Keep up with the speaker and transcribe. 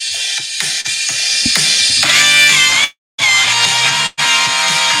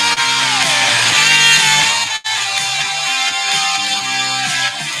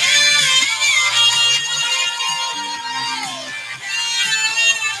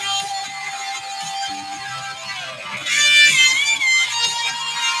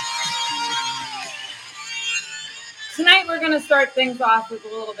going to start things off with a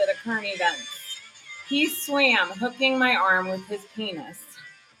little bit of current events. He swam, hooking my arm with his penis.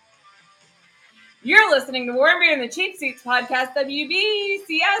 You're listening to Warm Beer and the Cheap Seats podcast,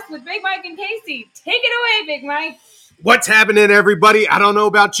 WBCS, with Big Mike and Casey. Take it away, Big Mike. What's happening, everybody? I don't know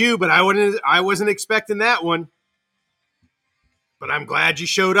about you, but I wasn't expecting that one. But I'm glad you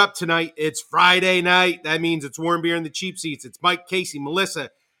showed up tonight. It's Friday night. That means it's Warm Beer and the Cheap Seats. It's Mike, Casey, Melissa.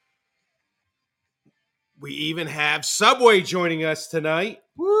 We even have Subway joining us tonight.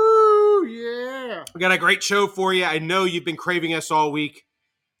 Woo, yeah. We got a great show for you. I know you've been craving us all week.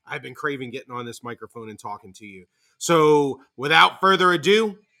 I've been craving getting on this microphone and talking to you. So without further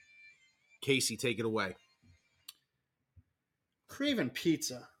ado, Casey, take it away. Craving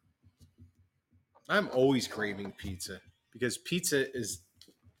pizza. I'm always craving pizza because pizza is,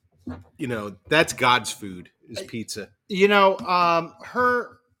 that's God's food is pizza.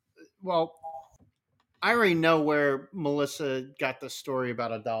 I already know where Melissa got the story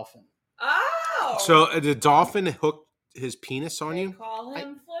about a dolphin. Oh! So the dolphin hooked his penis on They you? call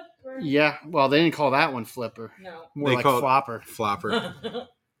him Flipper. Yeah, well, they didn't call that one Flipper. No. More They like call it Flopper. Flopper.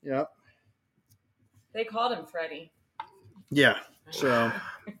 Yep. They called him Freddy. Yeah. So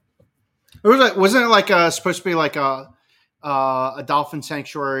it was wasn't it like supposed to be like a dolphin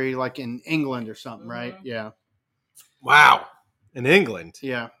sanctuary like in England or something, right? Yeah. Wow. In England.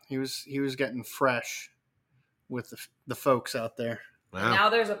 Yeah. He was getting fresh with the folks out there. Wow. Now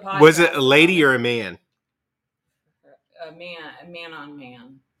there's a podcast. Was it a lady or a man? A man on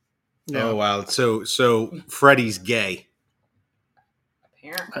man. Yeah. Oh, wow. So Freddie's gay.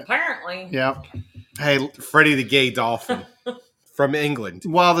 Apparently. Yeah. Hey, Freddie the gay dolphin from England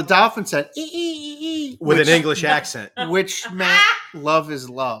well, the dolphin said ee, with an English accent. which meant love is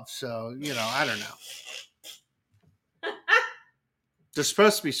love. So, I don't know. They're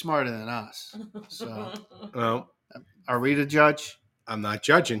supposed to be smarter than us. So, Well, are we the judge? I'm not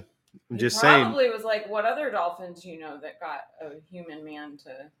judging. I'm just He saying. probably was like, what other dolphins that got a human man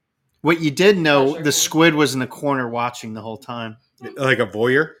to... What you did know, Pleasure. the squid was in the corner watching the whole time. Like a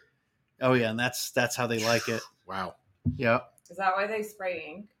voyeur? Oh yeah, and that's how they like it. Wow. Yeah, Is that why they spray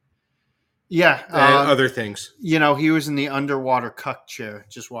ink? yeah. And other things. He was in the underwater cuck chair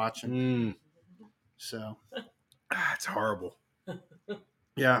just watching. So It's horrible.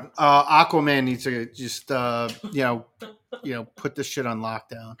 yeah, Aquaman needs to just put this shit on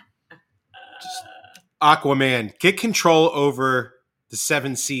lockdown. Just, Aquaman, get control over the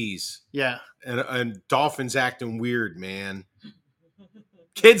 7 seas. yeah. And dolphins acting weird, man.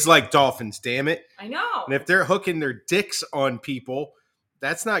 Kids like dolphins, damn it. I know. And if they're hooking their dicks on people,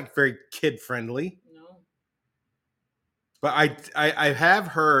 that's not very kid-friendly. No. But I have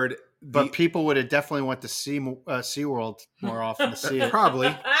heard... But people would have definitely went to SeaWorld more often to see it. Probably,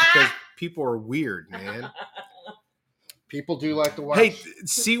 because people are weird, man. People do like to watch Hey,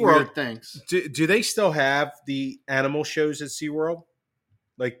 SeaWorld, weird things. do they still have the animal shows at SeaWorld?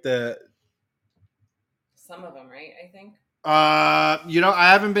 Like Some of them, right? I think. I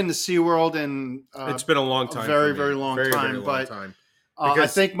haven't been to SeaWorld in it's been a long time. a very, for me. very long Very, time. very long But time. I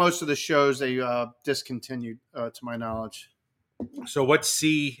Because- think most of the shows they discontinued, to my knowledge. So what's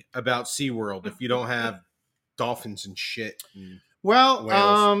C about SeaWorld if you don't have dolphins and shit? Well,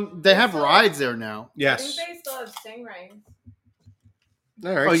 Whales. they have rides there now. I Yes. think they still have stingrays.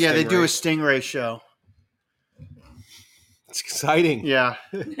 All right, Oh yeah, they do a stingray. stingray show. It's exciting. Yeah.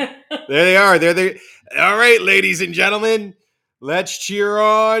 There they are. All right, ladies and gentlemen, let's cheer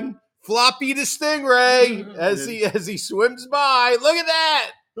on Floppy the Stingray as he swims by. Look at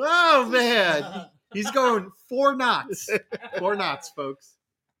that. Oh man, he's going 4 knots. 4 knots, folks.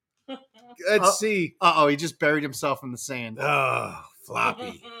 Let's see. Oh, he just buried himself in the sand. Oh,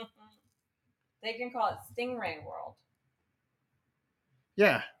 Floppy. They can call it Stingray World.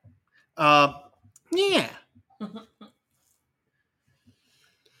 Yeah. Yeah.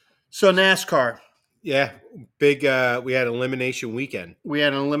 So NASCAR. Yeah, big. We had elimination weekend. We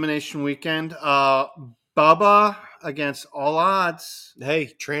had an elimination weekend. Bubba against all odds. Hey,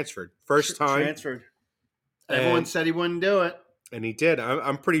 transferred first time, Transferred. Everyone And- said he wouldn't do it. and he did.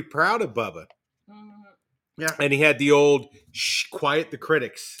 I'm pretty proud of Bubba. Yeah. And he had the old quiet the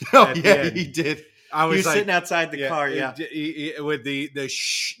critics. Oh at the yeah, end. he did. I He was was like, sitting outside the car. Yeah. with the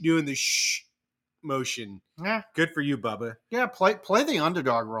doing the motion. Yeah. Good for you, Bubba. Yeah. Play the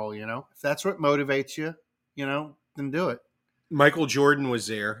underdog role. If that's what motivates you, then do it. Michael Jordan was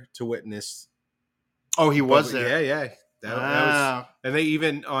there to witness. Oh, he was Bubba. there. Yeah. That was, Wow. and they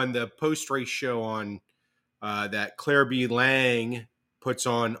even on the post race show on that Claire B. Lang puts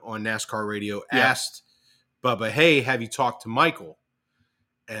on NASCAR radio Yeah. asked Bubba, "Hey, have you talked to Michael?"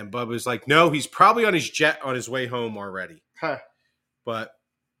 And Bubba was like, no, he's probably on his jet on his way home already. Huh. But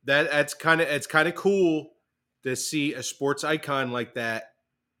it's kind of cool to see a sports icon like that.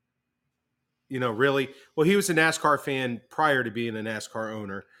 Really, well, he was a NASCAR fan prior to being a NASCAR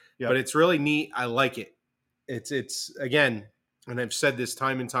owner, but it's really neat. I like it. It's again, and I've said this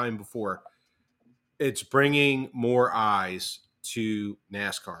time and time before, it's bringing more eyes to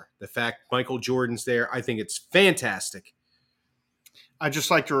NASCAR. The fact Michael Jordan's there, I think it's fantastic. I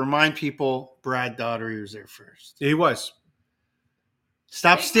just like to remind people, Brad Daugherty was there first. He was.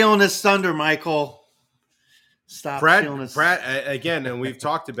 Stop stealing his thunder, Michael. Stop stealing his. Brad again, and we've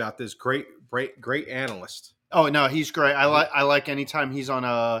talked about this. Great analyst. Oh no, he's great. I like anytime he's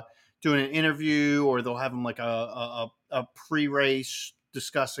on doing an interview, or they'll have him like a pre-race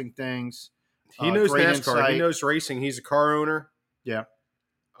discussing things. He knows NASCAR. Insight. He knows racing. He's a car owner. Yeah,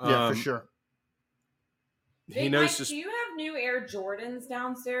 for sure. He knows. Mike, do you have new Air Jordans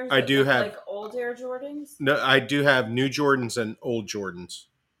downstairs? I do have like old Air Jordans. No, I do have new Jordans and old Jordans.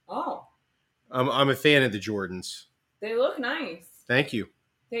 Oh, I'm a fan of the Jordans. They look nice. Thank you.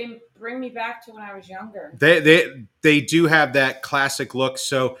 They bring me back to when I was younger. They do have that classic look.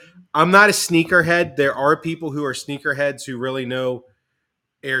 So I'm not a sneakerhead. There are people who are sneakerheads who really know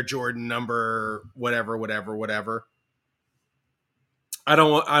Air Jordan number whatever. I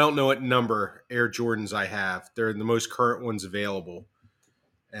don't know what number Air Jordans I have. They're the most current ones available,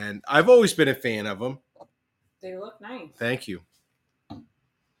 and I've always been a fan of them. They look nice. Thank you.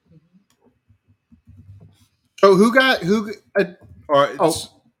 So who got eliminated?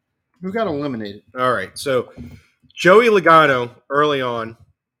 All right, so Joey Logano early on.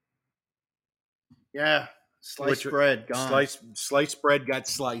 Yeah, sliced bread gone. Sliced bread got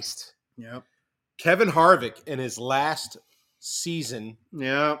sliced. Yep. Kevin Harvick in his last season,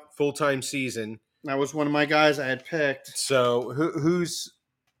 full-time season. That was one of my guys I had picked. So who's?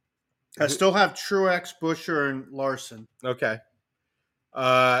 I still have Truex, Buescher, and Larson. Okay.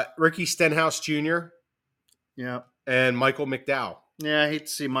 Ricky Stenhouse Jr. Yeah. And Michael McDowell. Yeah, I hate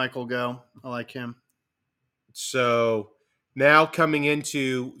to see Michael go. I like him. So now coming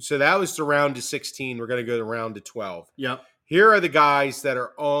into, so that was the round to 16. We're going to go to round to 12. Yep. Here are the guys that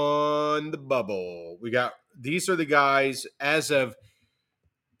are on the bubble. These are the guys as of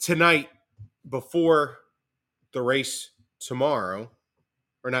tonight before the race tomorrow,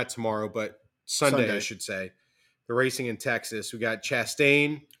 or not tomorrow, but Sunday. I should say. The racing in Texas. We got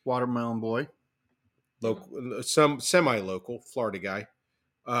Chastain. Watermelon Boy. Local, some semi-local Florida guy.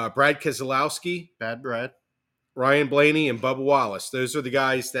 Brad Keselowski. Bad Brad. Ryan Blaney and Bubba Wallace. Those are the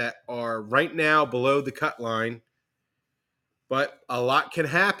guys that are right now below the cut line. But a lot can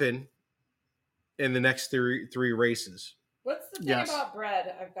happen in the next three races. What's the thing about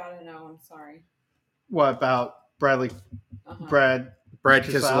bread? I've got to know. I'm sorry. What about Bradley? Brad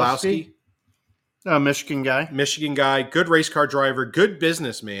Keselowski. Michigan guy. Good race car driver. Good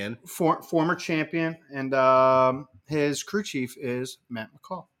businessman. Former champion. And his crew chief is Matt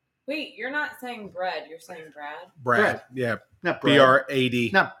McCall. Wait, you're not saying bread. You're saying Brad? Brad. Yeah. Not Brad.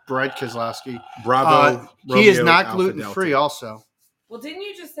 BRAD. Not Brad Keselowski. Bravo. He is not gluten-free also. Well, didn't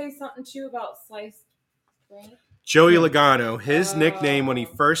you just say something, too, about sliced bread? Joey Logano, his nickname when he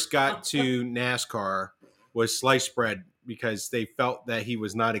first got to NASCAR was sliced bread because they felt that he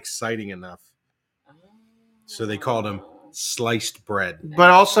was not exciting enough. So they called him sliced bread. But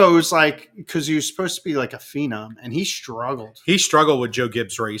also it was like, because he was supposed to be like a phenom, and he struggled. He struggled with Joe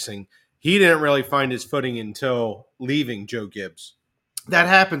Gibbs Racing. He didn't really find his footing until leaving Joe Gibbs. That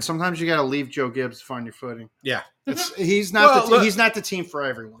happens. Sometimes you got to leave Joe Gibbs to find your footing. Yeah. He's not he's not the team for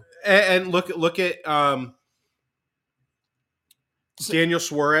everyone. And look at Daniel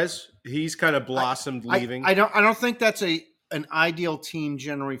Suarez. He's kind of blossomed leaving. I don't think that's an ideal team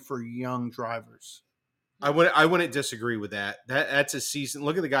generally for young drivers. I wouldn't disagree with that. That's a season.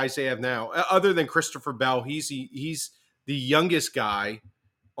 Look at the guys they have now. Other than Christopher Bell, he's the youngest guy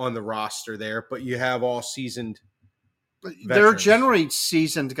on the roster there, but you have all seasoned veterans. They're generally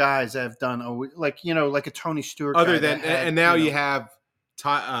seasoned guys that have done like a Tony Stewart. Other than and now you have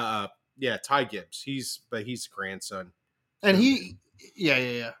Ty Gibbs. He's a grandson. And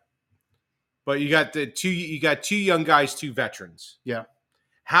yeah. But you got two young guys, two veterans. Yeah.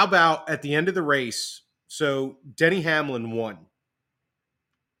 How about at the end of the race? So Denny Hamlin won.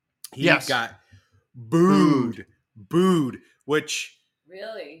 He got booed, which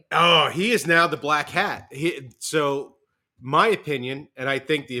really? Oh, he is now the black hat. So my opinion, and I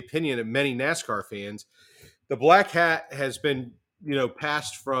think the opinion of many NASCAR fans, the black hat has been,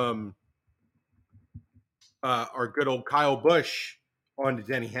 passed from our good old Kyle Busch on to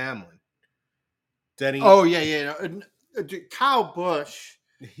Denny Hamlin. Oh yeah. Kyle Busch.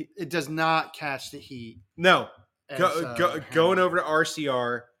 it does not catch the heat. No. as, Going Hamlin. over to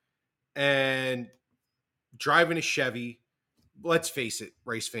RCR and driving a Chevy. Let's face it,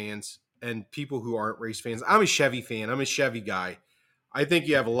 race fans and people who aren't race fans. I'm a Chevy fan. I'm a Chevy guy. I think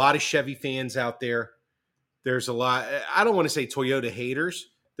you have a lot of Chevy fans out there. There's a lot. I don't want to say Toyota haters.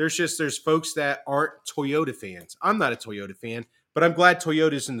 There's folks that aren't Toyota fans. I'm not a Toyota fan, but I'm glad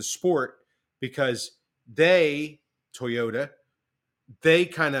Toyota's in the sport because Toyota, they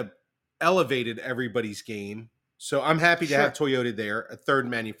kind of elevated everybody's game. So I'm happy to have Toyota there, a third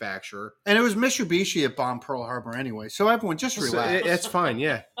manufacturer. And it was Mitsubishi that bombed Pearl Harbor anyway. So everyone just relax. That's fine,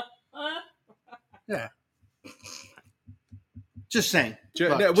 yeah. Yeah. Just saying.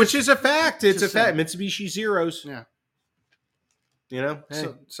 Which is a fact. It's a fact. Saying. Mitsubishi Zeros. Yeah. You know? Hey,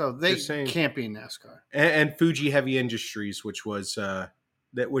 so they can't be in NASCAR. And Fuji Heavy Industries, which is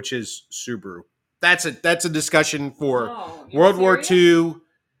Subaru. That's a discussion for World War II.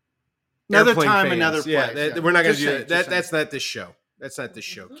 Another time, fans. Another place. Yeah, we're not going to do that. That's not this show. That's not this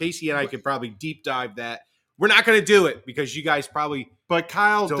show. Casey and I could probably deep dive that. We're not going to do it because you guys probably. But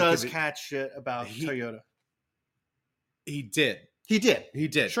Kyle does catch shit about Toyota. He did. He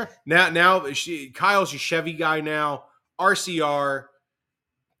did. Sure. Now Kyle's a Chevy guy now. RCR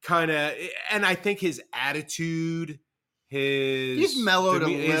kind of, and I think his attitude, he's mellowed a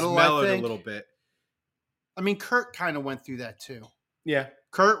little bit. I mean, Kurt kind of went through that too. Yeah.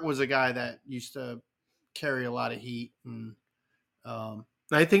 Kurt was a guy that used to carry a lot of heat, and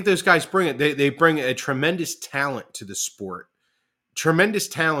I think those guys bring it. They bring a tremendous talent to the sport. Tremendous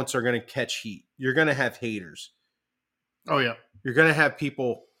talents are going to catch heat. You're going to have haters. Oh yeah, you're going to have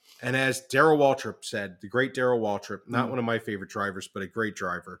people. And as Darrell Waltrip said, the great Darrell Waltrip, not one of my favorite drivers, but a great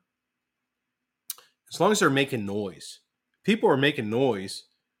driver. As long as they're making noise, people are making noise.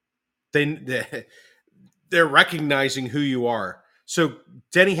 They're recognizing who you are. So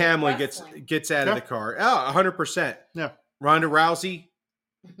Denny Hamlin gets out of the car. Oh, 100%. Yeah. Ronda Rousey.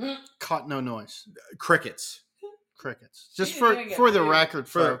 Caught no noise. Crickets. Just for the record,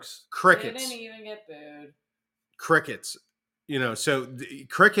 folks. Crickets. They didn't even get booed. Crickets. So the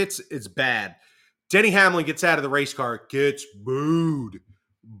crickets, it's bad. Denny Hamlin gets out of the race car, gets booed.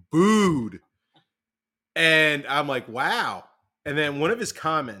 And I'm like, wow. And then one of his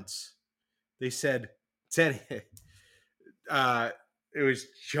comments, they said, it was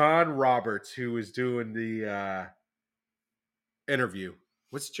John Roberts who was doing the interview.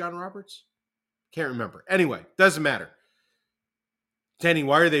 What's John Roberts? Can't remember. Anyway, doesn't matter. Denny,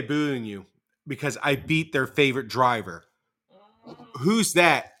 why are they booing you? Because I beat their favorite driver. Who's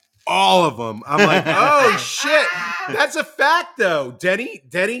that? All of them. I'm like, oh shit. That's a fact though.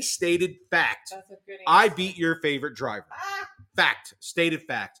 Denny stated fact. That's a good answer. I beat your favorite driver. Fact. Stated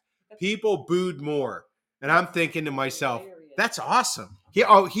fact. People booed more. And I'm thinking to myself, that's awesome. He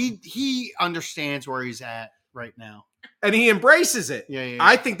understands where he's at right now. And he embraces it. Yeah.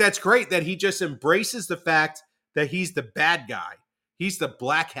 I think that's great that he just embraces the fact that he's the bad guy. He's the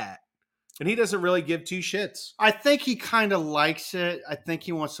black hat. And he doesn't really give two shits. I think he kind of likes it. I think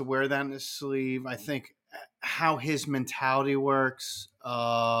he wants to wear that in his sleeve. I think how his mentality works,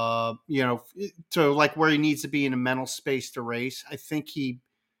 to like where he needs to be in a mental space to race. I think he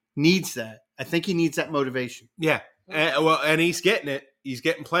needs that. I think he needs that motivation. Yeah. And he's getting it. He's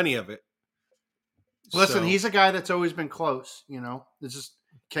getting plenty of it. Listen, he's a guy that's always been close, It's just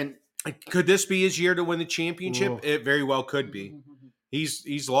could this be his year to win the championship? Ooh. It very well could be.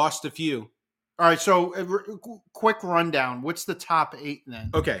 He's lost a few. All right, so quick rundown. What's the top 8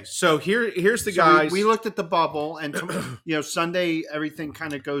 then? Okay, so here's the guys. We looked at the bubble, and Sunday everything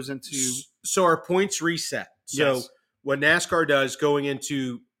kind of goes into. So our points reset. So what NASCAR does going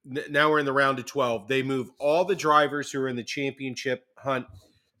into now we're in the round of 12. They move all the drivers who are in the championship hunt.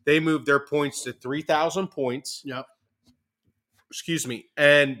 They move their points to 3,000 points. Yep. Excuse me,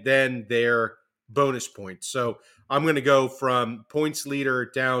 and then their bonus points. So I'm going to go from points leader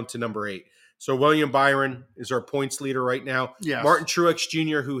down to number 8. So William Byron is our points leader right now. Yes. Martin Truex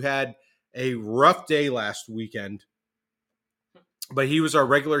Jr., who had a rough day last weekend, but he was our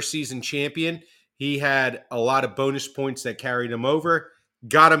regular season champion. He had a lot of bonus points that carried him over,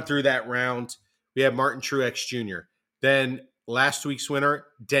 got him through that round. We have Martin Truex Jr. Then last week's winner,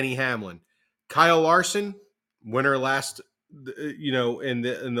 Denny Hamlin. Kyle Larson, winner last, in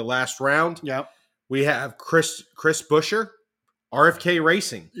the last round. Yep. We have Chris Buescher, RFK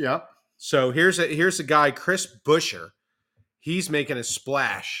Racing. Yep. So here's a guy, Chris Buescher. He's making a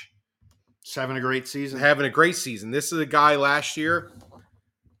splash. He's having a great season. This is a guy last year,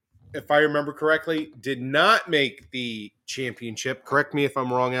 if I remember correctly, did not make the championship. Correct me if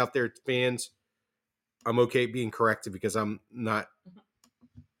I'm wrong out there, fans. I'm okay being corrected because I'm not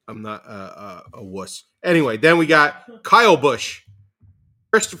I'm not a wuss. Anyway, then we got Kyle Busch,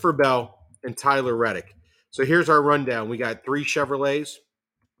 Christopher Bell, and Tyler Reddick. So here's our rundown. We got 3 Chevrolets,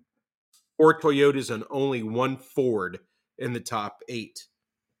 4 Toyotas, and only 1 Ford in the top 8.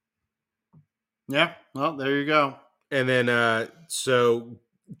 Yeah. Well, there you go. And then, so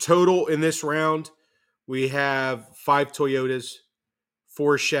total in this round, we have 5 Toyotas,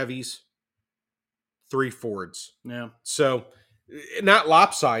 4 Chevys, 3 Fords. Yeah. So not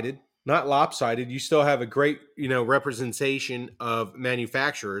lopsided. Not lopsided. You still have a great, representation of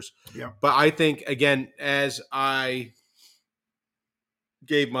manufacturers. Yeah. But I think, again, as I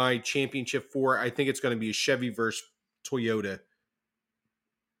gave my championship for, I think it's going to be a Chevy versus Toyota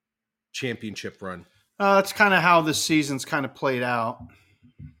championship run. That's kind of how this season's kind of played out.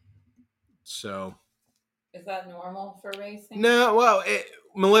 So. Is that normal for racing? No, well,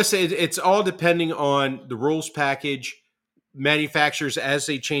 Melissa, it's all depending on the rules package, manufacturers as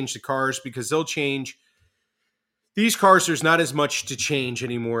they change the cars, because they'll change. These cars, there's not as much to change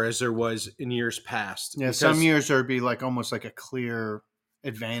anymore as there was in years past. Yeah, some years there'd be like almost like a clear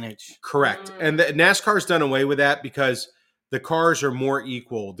advantage. Correct. And the NASCAR's done away with that because the cars are more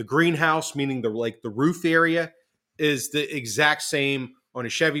equal. The greenhouse, meaning the roof area, is the exact same on a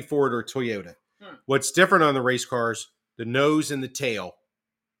Chevy, Ford, or Toyota. What's different on the race cars, the nose and the tail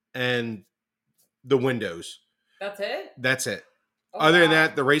and the windows. That's it? That's it. Oh, Other than wow.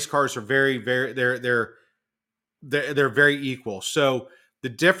 that, the race cars are very, very, they're very equal. So the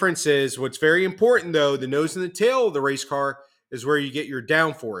difference is, what's very important though, the nose and the tail of the race car is where you get your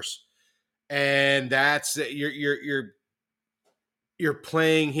downforce. And that's you're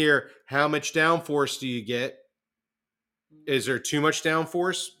playing here. How much downforce do you get? Is there too much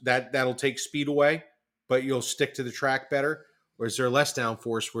downforce? That'll take speed away, but you'll stick to the track better. Or is there less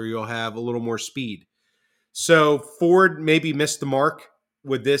downforce where you'll have a little more speed? So Ford maybe missed the mark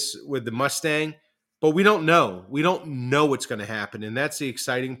with the Mustang, but we don't know. We don't know what's going to happen, and that's the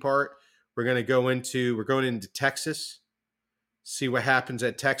exciting part. We're going into Texas, see what happens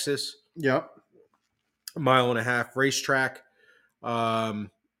at Texas. Yep. 1.5 mile racetrack.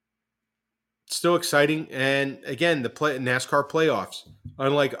 Still exciting. And again, the NASCAR playoffs,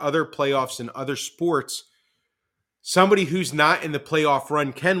 unlike other playoffs in other sports, somebody who's not in the playoff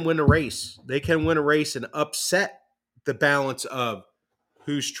run can win a race. They can win a race and upset the balance of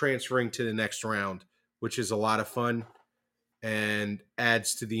who's transferring to the next round, which is a lot of fun and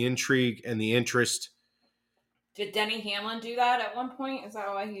adds to the intrigue and the interest. Did Denny Hamlin do that at one point? Is that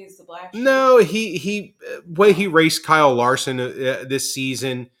why he's the black sheep? No, he raced Kyle Larson this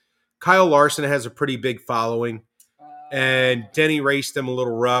season. Kyle Larson has a pretty big following, and Denny raced him a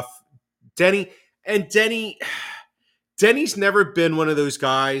little rough. Denny's never been one of those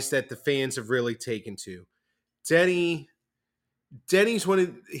guys that the fans have really taken to. Denny's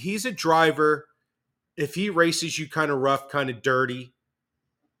he's a driver. If he races you kind of rough, kind of dirty,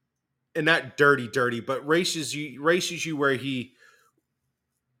 and not dirty, but races you where he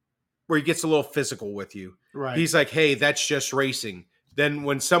gets a little physical with you. Right. He's like, hey, that's just racing. Then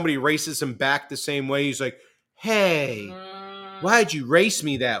when somebody races him back the same way, he's like, hey, why'd you race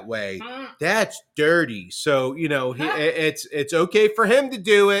me that way? That's dirty. So, it's okay for him to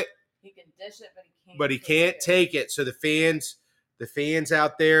do it. He can dish it, but he can't take it. So the fans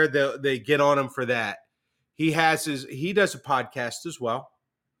out there, they get on him for that. He does a podcast as well.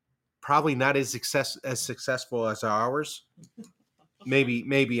 Probably not as successful as ours.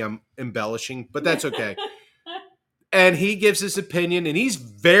 Maybe I'm embellishing, but that's okay. And he gives his opinion, and he's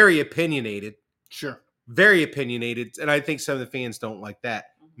very opinionated. Sure. Very opinionated, and I think some of the fans don't like that.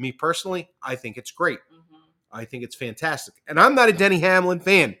 Mm-hmm. Me personally, I think it's great. Mm-hmm. I think it's fantastic. And I'm not a Denny Hamlin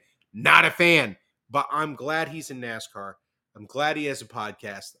fan. Not a fan. But I'm glad he's in NASCAR. I'm glad he has a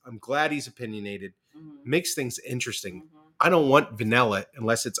podcast. I'm glad he's opinionated. Mm-hmm. Makes things interesting. Mm-hmm. I don't want vanilla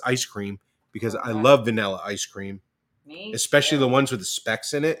unless it's ice cream, because I love vanilla ice cream. Me especially too. The ones with the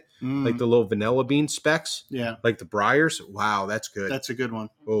specks in it, like the little vanilla bean specks. Yeah. Like the Breyers. Wow, that's good. That's a good one.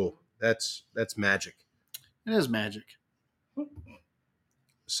 Oh, that's magic. It is magic.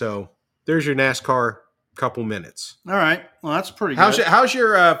 So there's your NASCAR couple minutes. All right. Well, that's pretty good. How's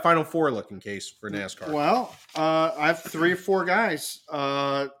your Final Four looking, Case, for NASCAR? Well, I have 3 or 4 guys.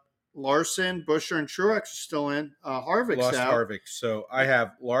 Larson, Buescher, and Truex are still in. Harvick's Lost out. Harvick. So I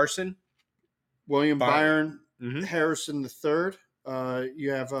have Larson, William Byron, Harrison III.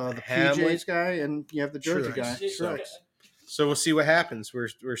 You have the Hamlin. PJs guy, and you have the Georgia guy. So we'll see what happens.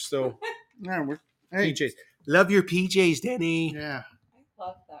 We're still hey. PJs. Love your PJs, Denny. Yeah. I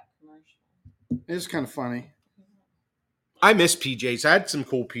love that commercial. It is kind of funny. I miss PJs. I had some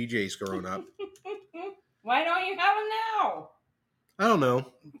cool PJs growing up. Why don't you have them now? I don't know.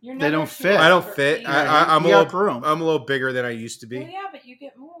 You're They never don't too fit. old I don't for fit. PJs. I'm You a got little. room. I'm a little bigger than I used to be. Well, yeah, but you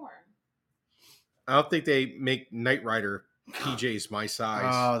get more. I don't think they make Knight Rider PJs my size.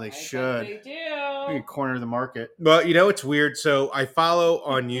 Oh, they I bet should. they We do. could corner the market. But it's weird. So I follow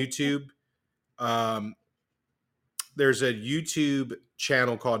on YouTube. There's a YouTube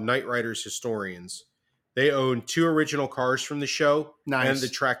channel called Knight Riders Historians. They own 2 original cars from the show and the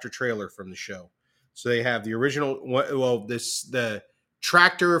Nice. tractor trailer from the show. So they have the original. The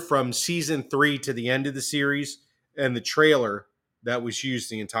tractor from season 3 to the end of the series, and the trailer that was used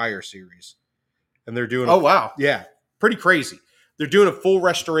the entire series. And they're doing. Oh, wow. Yeah, pretty crazy. They're doing a full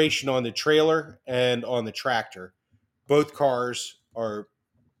restoration on the trailer and on the tractor. Both cars are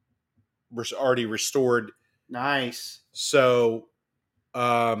already restored. Nice. So,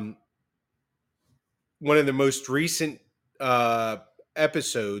 one of the most recent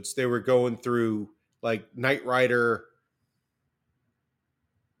episodes, they were going through like Knight Rider,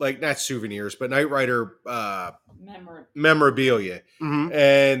 like not souvenirs, but Knight Rider memorabilia. Mm-hmm.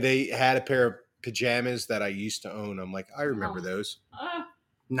 And they had a pair of pajamas that I used to own. I'm like, I remember those.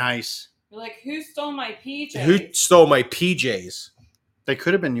 Nice. You're like, who stole my PJs? Who stole my PJs? They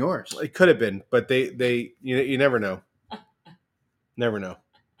could have been yours. It could have been, but they you never know. Never know.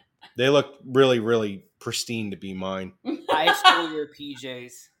 They look really, really pristine to be mine. I stole your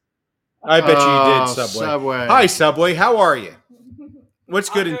PJs. I bet you did, Subway. Hi, Subway. How are you? What's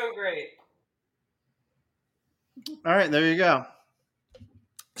good? I'm doing great. All right, there you go.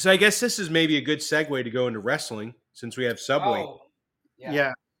 So I guess this is maybe a good segue to go into wrestling since we have Subway. Oh,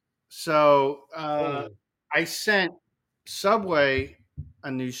 Yeah. So I sent Subway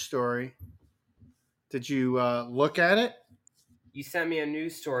a news story. Did you look at it? You sent me a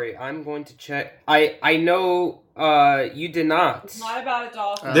news story. I'm going to check. I know you did not. It's not about a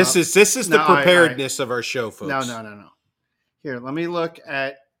dolphin. This is no, the preparedness of our show, folks. No. Here, let me look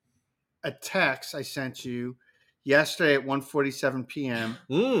at a text I sent you yesterday at 1:47 p.m.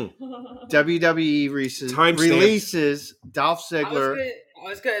 WWE releases Dolph Ziggler. I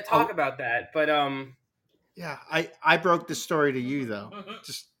was gonna talk about that, but Yeah, I broke the story to you though.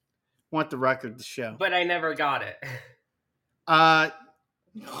 Just want the record to show. but I never got it. All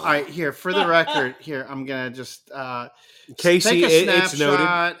right, here for the record. Here, I'm gonna just Casey, take a it's noted.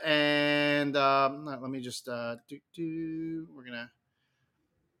 snapshot and let me just We're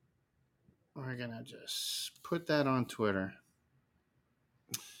gonna just put that on Twitter.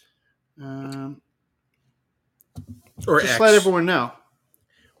 Or just X. let everyone know.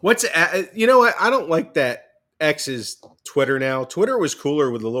 You know what? I don't like that X's Twitter now. Twitter was cooler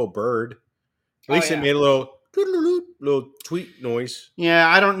with a little bird. At least it made a little tweet noise. Yeah,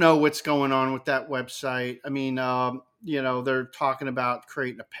 I don't know what's going on with that website. I mean, they're talking about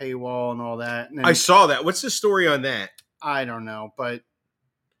creating a paywall and all that. And then, I saw that. What's the story on that? I don't know, but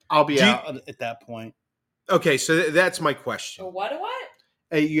I'll be out at that point. Okay, so that's my question. What?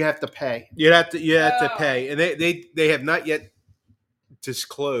 You have to pay. You have to pay, and they have not yet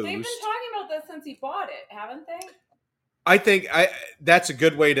disclosed. They've been talking about this since he bought it, haven't they? I think that's a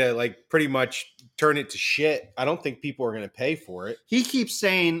good way to like pretty much turn it to shit. I don't think people are going to pay for it. He keeps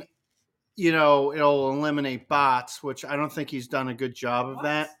saying, it'll eliminate bots, which I don't think he's done a good job of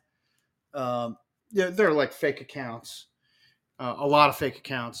that. They're like fake accounts, a lot of fake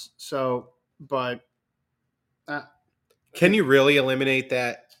accounts. So, but can you really eliminate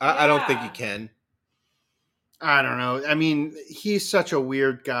that? I don't think you can. I don't know. I mean, he's such a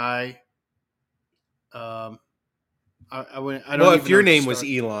weird guy. I don't. Well, if your name was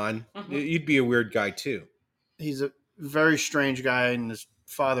Elon, you'd be a weird guy too. He's a very strange guy, and his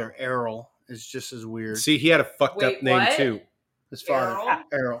father Errol is just as weird. See, he had a fucked up name too. His father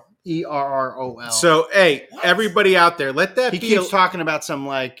Errol, ERROL. So, hey, everybody out there, let that. He keeps talking about some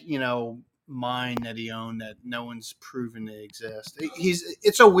mine that he owned that no one's proven to exist.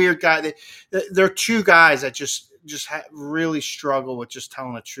 It's a weird guy. There are two guys that just really struggle with just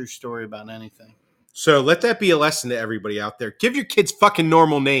telling a true story about anything. So let that be a lesson to everybody out there. Give your kids fucking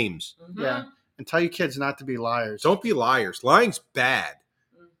normal names. Mm-hmm. Yeah. And tell your kids not to be liars. Don't be liars. Lying's bad.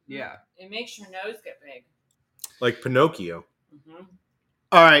 Mm-hmm. Yeah. It makes your nose get big. Like Pinocchio. Mm-hmm.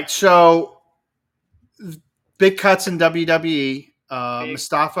 All right. So big cuts in WWE.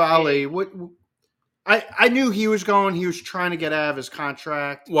 Mustafa Ali. I knew he was going. He was trying to get out of his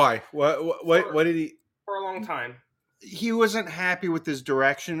contract. Why? What did he? For a long time. He wasn't happy with his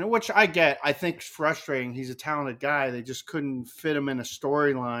direction, which I get. I think it's frustrating. He's a talented guy. They just couldn't fit him in a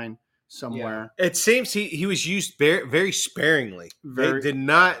storyline somewhere. Yeah. It seems he was used very sparingly. They did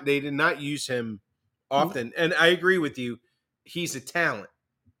not use him often. And I agree with you. He's a talent.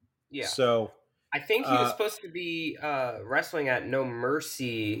 Yeah. So I think he was supposed to be wrestling at No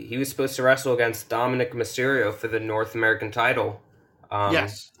Mercy. He was supposed to wrestle against Dominic Mysterio for the North American title.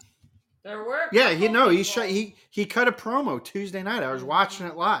 Yes. There were. Yeah, he cut a promo Tuesday night. I was watching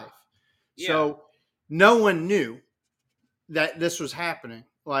it live. So no one knew that this was happening.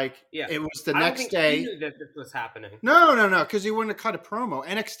 Like it was the next day. He knew that this was happening. No, because he wouldn't have cut a promo.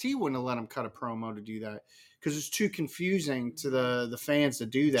 NXT wouldn't have let him cut a promo to do that because it's too confusing to the fans to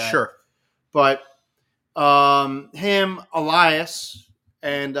do that. Sure. But him, Elias,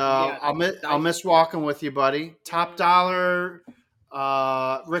 and I'll miss walking with you, buddy. Top Dollar,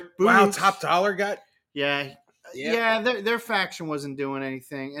 Rick Boogs. Wow, Top Dollar got. Yeah. Their faction wasn't doing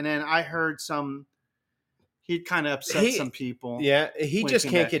anything, and then I heard he'd kind of upset some people. Yeah, he just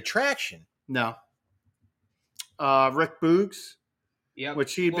can't get traction. No. Rick Boogs. Yeah,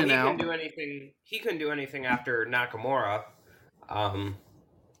 which he'd been out. He couldn't do anything after Nakamura.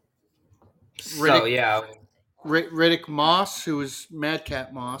 Riddick Moss, who was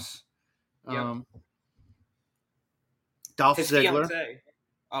Madcap Moss. Dolph Ziggler. Fiancé.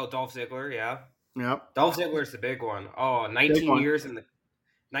 Oh, Dolph Ziggler, yeah. Yep. Dolph Ziggler's the big one. Oh, 19 years in the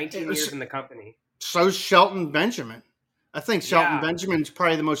company. So's Shelton Benjamin. I think Shelton Benjamin's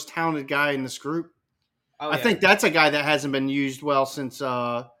probably the most talented guy in this group. I think that's a guy that hasn't been used well since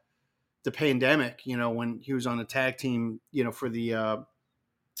the pandemic, when he was on the tag team, for the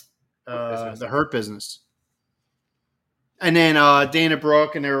Hurt Business. And then Dana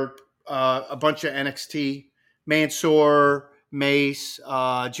Brooke, and there were a bunch of NXT. Mansoor, Mace,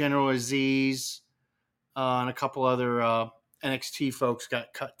 General Aziz, and a couple other NXT folks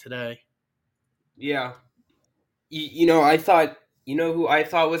got cut today. Yeah. I thought, who I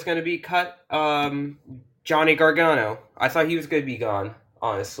thought was going to be cut? Johnny Gargano. I thought he was going to be gone,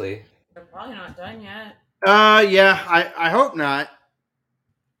 honestly. They're probably not done yet. I hope not.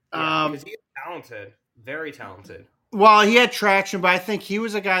 Because he's talented. Very talented. Well, he had traction, but I think he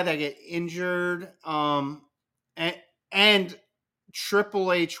was a guy that got injured. And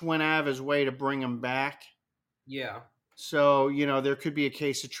Triple H went out of his way to bring him back. Yeah. So, there could be a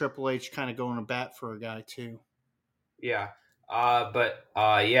case of Triple H kind of going to bat for a guy too. Yeah.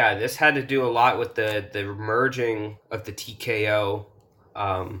 This had to do a lot with the merging of the TKO.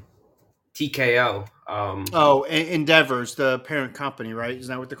 Endeavors, the parent company, right?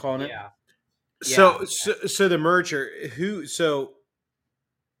 Isn't that what they're calling it? Yeah. So the merger,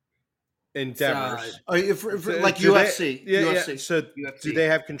 Endeavors, like UFC. UFC. Yeah. So UFC. Do they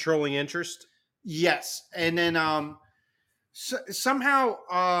have controlling interest? Yes, and then somehow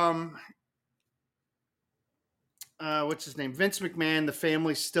what's his name? Vince McMahon, the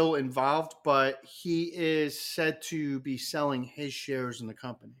family's still involved, but he is said to be selling his shares in the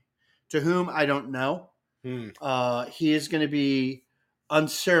company. To whom I don't know. He is going to be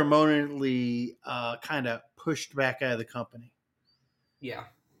unceremoniously kind of pushed back out of the company. Yeah.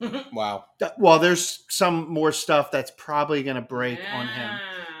 Wow. Well, there's some more stuff that's probably going to break on him.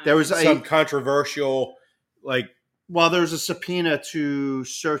 There was some controversial, there's a subpoena to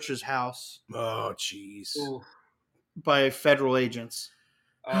search his house. Oh, jeez. By federal agents.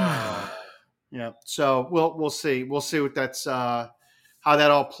 Yeah. So we'll see. We'll see what that's how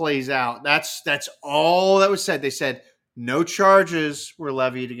that all plays out. That's all that was said. They said no charges were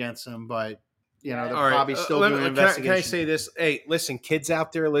levied against him, but they're probably still doing an investigation. Can I say this? Hey, listen, kids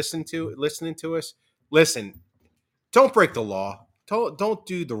out there listening to us. Listen, don't break the law. Don't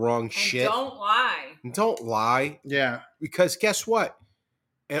do the wrong shit. Don't lie. Yeah. Because guess what?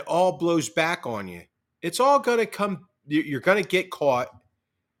 It all blows back on you. It's all gonna come. You're gonna get caught.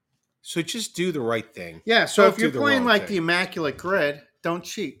 So just do the right thing. Yeah. So if you're playing like the Immaculate Grid, don't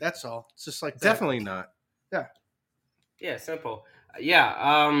cheat. That's all. It's just like that. Definitely not. Yeah. Yeah. Simple.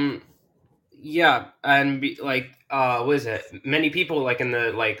 Yeah. Yeah, and what is it? Many people in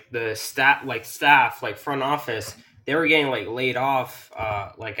the staff front office, they were getting laid off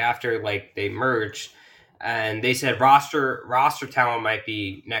after they merged, and they said roster talent might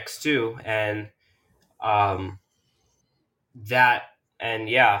be next too, and roster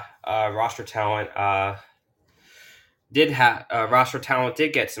talent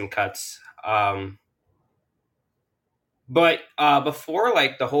did get some cuts. But before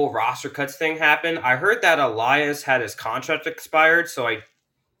the whole roster cuts thing happened, I heard that Elias had his contract expired. So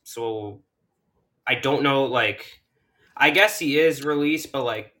I don't know. I guess he is released,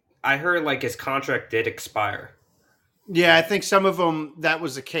 but I heard his contract did expire. Yeah, I think some of them that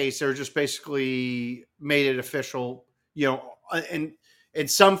was the case. They're just basically made it official, and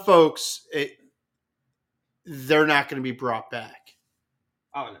some folks they're not going to be brought back.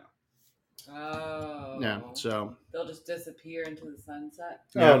 Oh no. Oh. Yeah, so they'll just disappear into the sunset.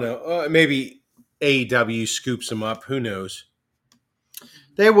 Oh no, maybe AEW scoops them up. Who knows?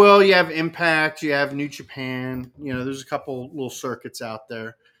 They will. You have Impact. You have New Japan. There's a couple little circuits out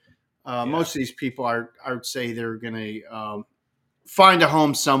there. Most of these people I would say they're going to find a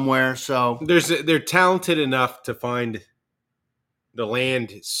home somewhere. So they're talented enough to find the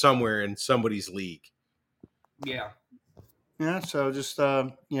land somewhere in somebody's league. Yeah. Yeah. So just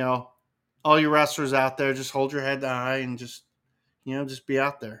all you wrestlers out there, just hold your head high and just be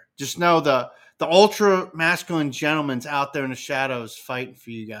out there. Just know the ultra masculine gentleman's out there in the shadows fighting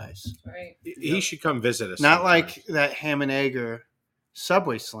for you guys. Right. He should come visit us. Not sometime. like that Ham and Egger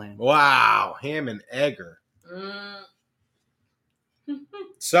Subway Slam. Wow, Ham and Egger.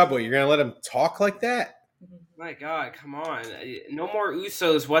 Subway, you're gonna let him talk like that? My God, come on! No more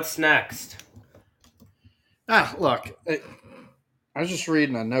Usos. What's next? Look, I was just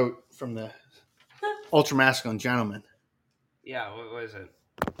reading a note from the ultra masculine gentleman. Yeah, what was it?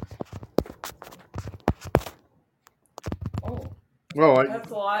 Oh, Well,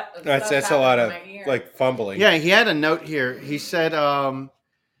 that's a lot. Of that's stuff a lot happening of in my ear. like fumbling. Yeah, he had a note here. He said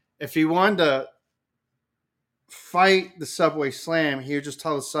if he wanted to fight the Subway Slam, he would just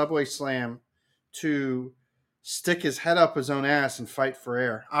tell the Subway Slam to stick his head up his own ass and fight for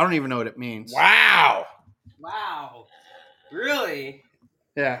air. I don't even know what it means. Wow. Really?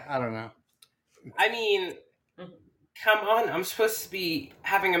 Yeah, I don't know. I mean, come on! I'm supposed to be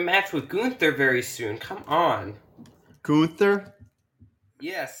having a match with Gunther very soon. Come on. Gunther?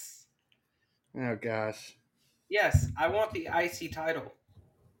 Yes. Oh, gosh. Yes, I want the IC title.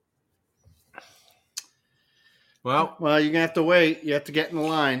 Well, you're going to have to wait. You have to get in the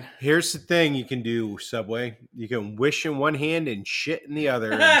line. here's the thing you can do, Subway. You can wish in one hand and shit in the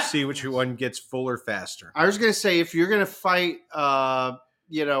other and see which one gets fuller faster. I was going to say, if you're going to fight, Gunther,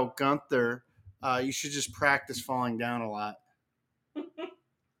 you should just practice falling down a lot.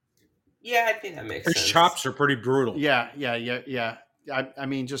 Yeah, I think that makes His sense. chops are pretty brutal. Yeah. I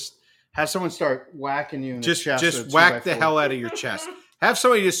mean, just have someone start whacking you in the chest. Just whack the hell out of your chest. Have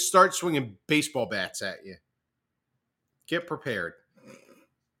somebody just start swinging baseball bats at you. Get prepared.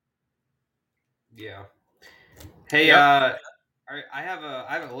 Yeah. Hey, Yep. I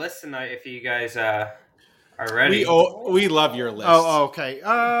have a list tonight. If you guys are ready. We love your list. Oh, okay.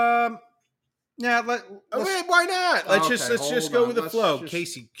 Yeah. Why not? Let's Okay, just hold go on. with the Let's flow. just-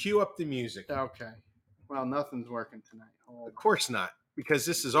 Casey, cue up the music. Okay. Well, nothing's working tonight. Of course not, because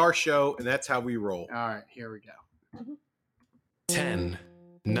this is our show and that's how we roll. All right, here we go. 10,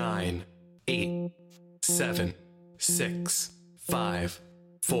 9, 8, 7, 6, 5,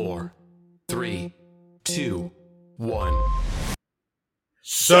 4, 3, 2, 1.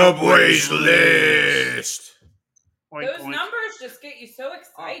 Subway's list. Those numbers just get you so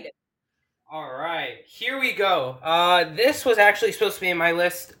excited. All right, here we go. This was actually supposed to be in my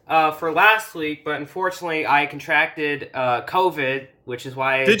list for last week, but unfortunately, I contracted COVID, which is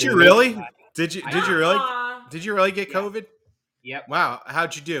why. Did you really? Did you really? Aw. Did you really get Yeah. COVID? Yep. Wow.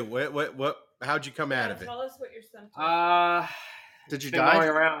 How'd you do? What? How'd you come out of it? Tell us what your symptoms. Did you It's been die? going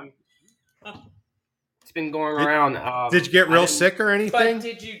around. It's been going around. Did you get real I sick or anything? But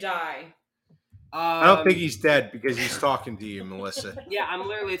did you die? I don't think he's dead because he's talking to you, Melissa. Yeah, I'm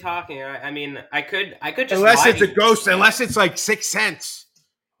literally talking. I mean, I could just Unless lie it's to a you. ghost, unless it's like Sixth Sense.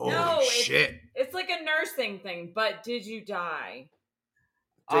 Holy No, shit. It's like a nursing thing, but did you die?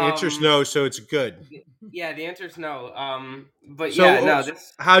 The answer's no, so it's good. Yeah, the answer's no. But So, yeah, no.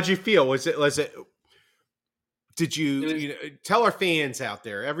 This how'd you feel? Was it? Did you, It was- you know, tell our fans out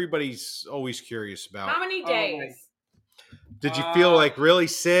there? Everybody's always curious about. How many Oh, days? Did you feel like really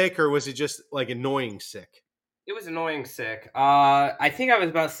sick, or was it just like annoying sick? it was annoying sick. I think I was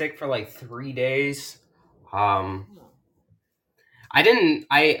about sick for like 3 days. I didn't.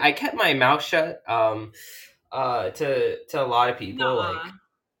 I kept my mouth shut. To a lot of people, Nuh-uh. like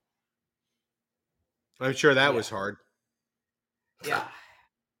I'm sure that Yeah. was hard. yeah.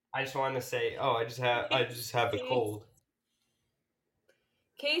 I just wanted to say, I just have a cold.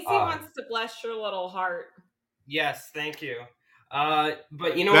 Casey wants to bless your little heart. Yes, thank you.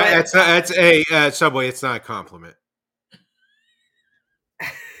 But you know what? That's a Subway. It's not a compliment.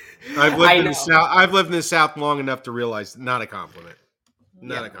 I've lived in the South. I've lived in the South long enough to realize not a compliment.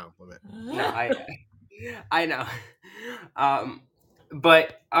 Not a compliment. No, I know.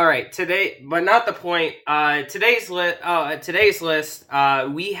 But all right, today, but not the point. Today's list.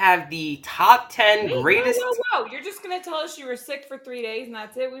 We have the top 10 Wait, greatest. Whoa. You're just going to tell us you were sick for 3 days and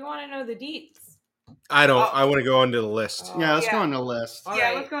that's it? We want to know the deets. I don't. I want to go on to the list. Yeah, let's Yeah. go on the list. All Yeah,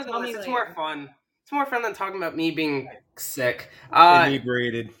 right, let's go to the tell list. me It's later. more fun. It's more fun than talking about me being sick.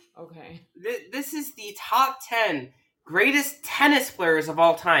 Inebriated. Okay. This is the top 10 greatest tennis players of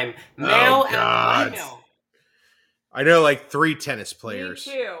all time, male God. and female. I know like 3 tennis players.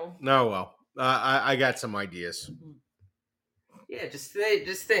 Me too. No, well, I got some ideas. Yeah, just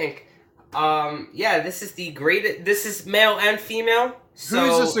think. This is the greatest. This is male and female.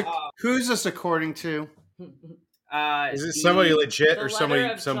 So, Who's this according to? Is it somebody legit the or letter somebody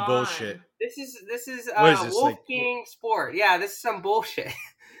of some John. bullshit? This is What is this, Wolf like- King Sport. Yeah, this is some bullshit.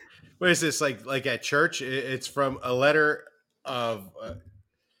 What is this like at church? It's from a letter of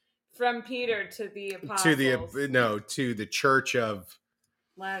From Peter to the apostles. to the church of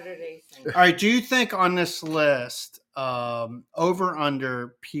Latter-day Saints. All right. Do you think on this list, over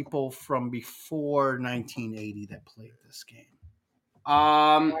under people from before 1980 that played this game?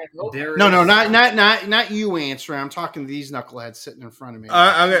 There No, is- not you answering. I'm talking to these knuckleheads sitting in front of me.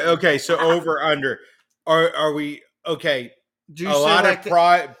 okay, so over under. Are we okay? Do you A say lot like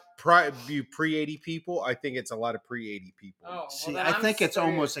of pre-80 people. I think it's a lot of pre-80 people. Oh, well, See, then I I'm think it's screwed.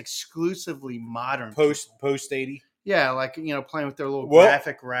 almost exclusively modern. Post people. 80. Yeah, like playing with their little Well,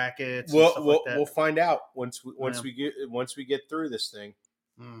 graphic rackets. And stuff like that. We'll find out once Yeah. we get through this thing.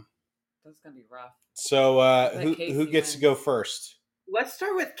 That's gonna be rough. So Let who Casey gets to win. go first? Let's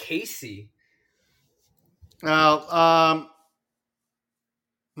start with Casey. Well,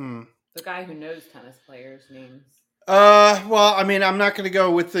 The guy who knows tennis players' names. Well, I mean, I'm not going to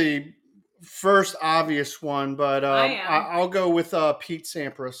go with the first obvious one, but I am. I'll go with Pete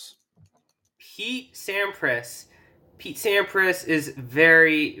Sampras. Pete Sampras. Pete Sampras is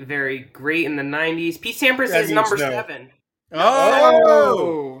very, very great in the 90s. Pete Sampras That is means number no. 7.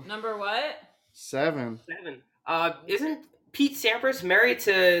 Oh, Number what? 7. 7. Isn't Pete Sampras married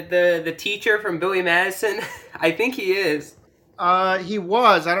to the teacher from Billy Madison? I think he is. He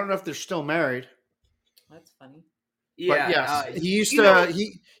was. I don't know if they're still married. That's funny. Yeah. But yes, he used you to. know-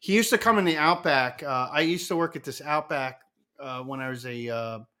 He used to come in the Outback. I used to work at this Outback when I was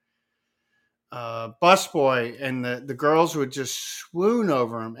a busboy, and the girls would just swoon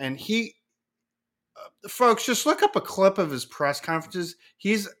over him. And he, folks, just look up a clip of his press conferences.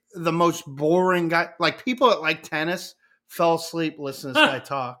 He's the most boring guy. Like people that like tennis fell asleep listening to this guy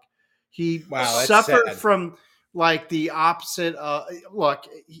talk. He Wow, that's suffered sad. from like the opposite. Look,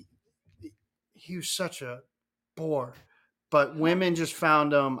 he was such a bore, but women just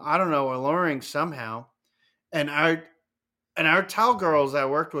found him, I don't know, alluring somehow. And I would tell girls that I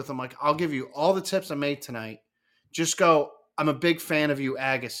worked with, I'm like, I'll give you all the tips I made tonight. Just go, I'm a big fan of you,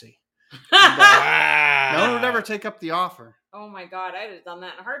 Agassi. And, Wow. no one would ever take up the offer. Oh my god, I'd have done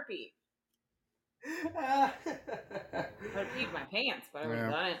that in a heartbeat. I'd have peed my pants, but I would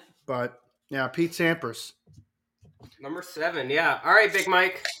have Yeah. done it. But yeah, Pete Sampras. Number 7, yeah. All right, Big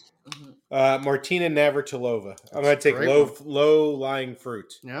Mike. Martina Navratilova. I'm going to take Great low-lying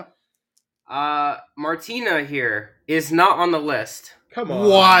fruit. Yep. Martina here is not on the list. Come on,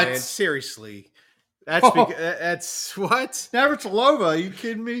 What? man. Seriously. That's that's what? Navratilova, are you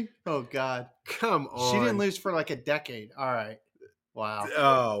kidding me? Oh God. Come on. She didn't lose for like a decade. All right. Wow.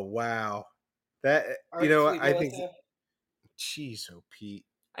 Oh, wow. That All you right, know, sweet I think Melissa. jeez, oh Pete.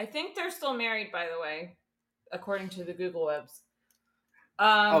 I think they're still married, by the way, according to the Google Webs.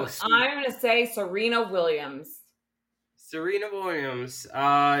 Sweet. I'm going to say Serena Williams. Serena Williams.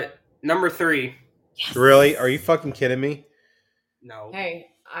 Number 3. Really? Are you fucking kidding me? No. Hey,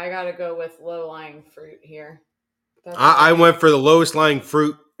 I got to go with low-lying fruit here. That's I right. went for the lowest lying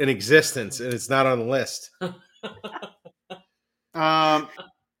fruit in existence, and it's not on the list.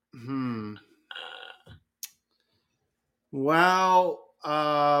 Well,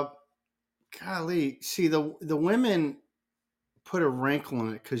 golly, see the women put a wrinkle in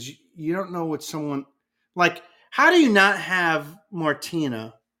it because you don't know what someone like. How do you not have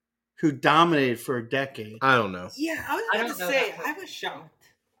Martina, who dominated for a decade? I don't know. Yeah, I was I about don't to know say, that. I was shocked.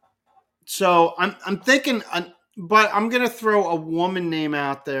 So I'm thinking, but I'm gonna throw a woman name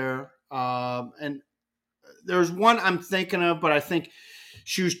out there, and there's one I'm thinking of, but I think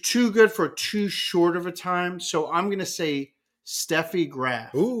she was too good for too short of a time. So I'm gonna say Steffi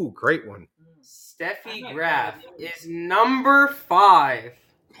Graf. Ooh, great one. Steffi Graf is number 5.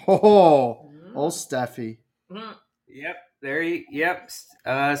 Oh, old Steffi. Mhm. Yep.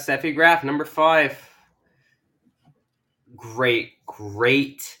 Steffi Graf, number 5.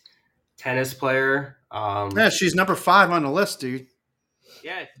 Great tennis player. Yeah, she's number 5 on the list, dude.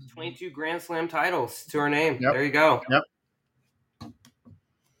 Yeah, 22 Grand Slam titles to her name. Yep. There you go. Yep.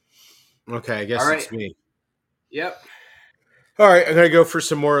 Okay, I guess All it's right. me. Yep. All right, I'm gonna go for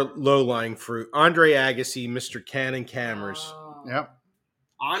some more low-lying fruit. Andre Agassi, Mr. Cannon Cameras. Oh. Yep.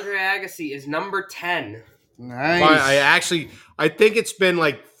 Andre Agassi is number 10. Nice. I think it's been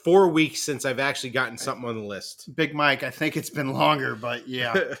like 4 weeks since I've actually gotten something on the list. Big Mike, I think it's been longer, but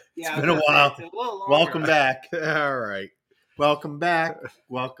yeah. Yeah, been a while. It's a little longer. Welcome back. All right. Welcome back.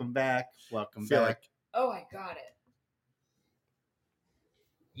 Welcome back. Welcome Feel back. like- Oh, I got it.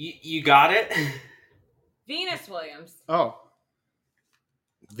 You got it? Venus Williams. Oh.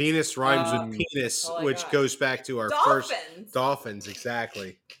 Venus rhymes with penis, Oh my which God. goes back to our first Dolphins. Dolphins,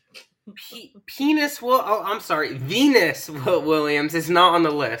 exactly. I'm sorry. Venus Williams is not on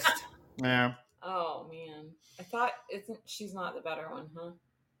the list. Yeah. Oh man, I thought she's not the better one, huh?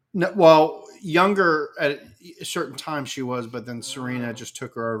 No, well, younger at a certain time she was, but then Serena just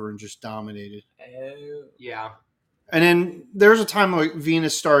took her over and just dominated. Oh. Yeah. And then there was a time like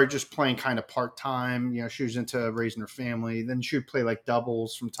Venus started just playing kind of part-time. You know, she was into raising her family. Then she would play like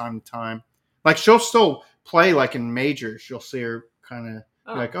doubles from time to time. Like she'll still play like in majors. You'll see her kind of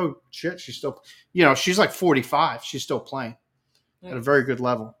like, oh shit, she's still, you know, she's like 45. She's still playing at a very good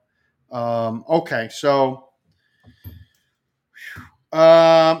level. Okay. So,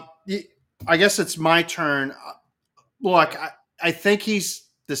 I guess it's my turn. Look, I think he's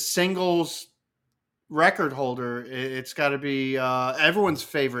the singles record holder. It's got to be everyone's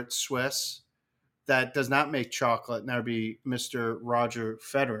favorite Swiss that does not make chocolate, and that would be Mr. Roger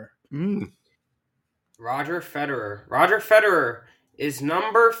Federer. Roger Federer. Roger Federer is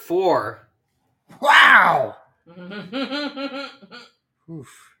number 4. Wow.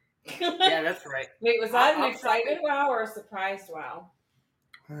 Oof. Yeah, that's right. Wait, was that an I'm excited wow or a surprised wow?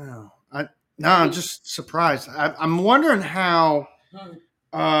 Wow. I'm just surprised. I'm wondering how.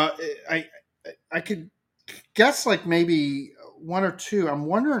 I could guess like maybe one or two. I'm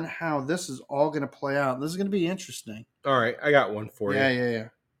wondering how this is all going to play out. This is going to be interesting. All right, I got one for you. Yeah.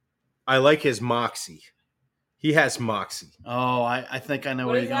 I like his moxie. He has moxie. Oh, I think I know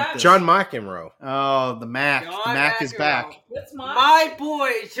What where is you're going that? with this. John McEnroe. Oh, the Mac. John The Mac is McEnroe. back. What's My boy,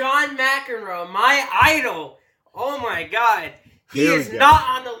 John McEnroe, my idol. Oh my God. He Here we is go. not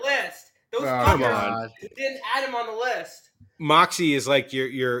on the list. Those come fuckers on. didn't add him on the list. Moxie is like your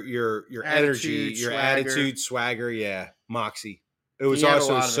energy, Attitude, your swagger. attitude, swagger. Yeah, moxie. It was He had a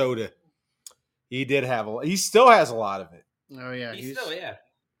also lot of it. soda. He did have a. He still has a lot of it. Oh yeah, He's still, yeah.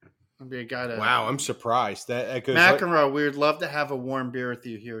 gonna be a guy to. Wow, I'm surprised that goes McEnroe, we would love to have a warm beer with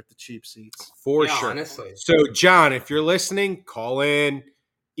you here at the Cheap Seats. for Yeah, sure. honestly. So, John, if you're listening, call in,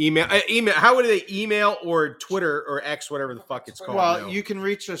 email. How would they email or Twitter or X, whatever the fuck it's called? Well, now? you can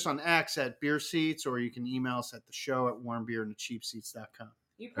reach us on X at Beer Seats, or you can email us at the show at warmbeerandthecheapseats.com.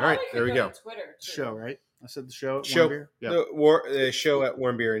 You All right, probably there we could go. to Twitter too. Show, right? I said the show at show Warm Beer? Yeah. the show at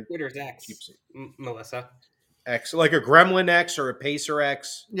Warm Beer and Twitter's X. Cheap Seats. Melissa. X, like a Gremlin X or a Pacer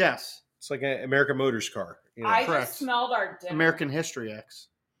X. Yes. It's like an American Motors car. You know? I Correct. just smelled our dinner. American History X.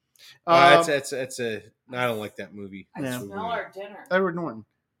 That's a. I don't like that movie. I Yeah. smell our dinner. Edward Norton.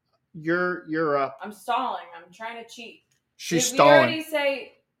 You're up. I'm stalling. I'm trying to cheat. She's Did stalling. we already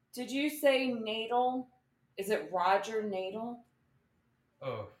say? Did you say Nadal? Is it Roger Nadal?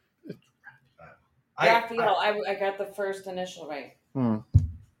 Oh. Raphael. I got the first initial right. All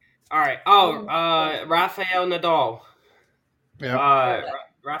right. Oh, Rafael Nadal. Yeah.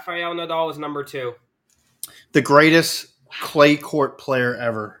 Rafael Nadal is number 2. The greatest clay court player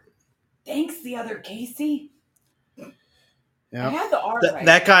ever. Thanks, the other Casey. I Yeah. had the R right.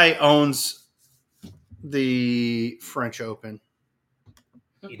 That guy owns the French Open.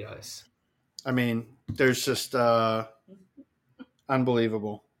 He does. I mean, there's just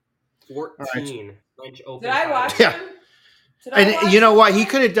unbelievable. 14 French Open. Did I watch Yeah. him? Did I watch And you know him what? play? He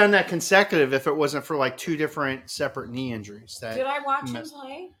could have done that consecutive if it wasn't for like 2 different separate knee injuries. Did That I watch him messed-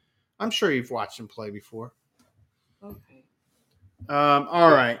 play? I'm sure you've watched him play before. Okay.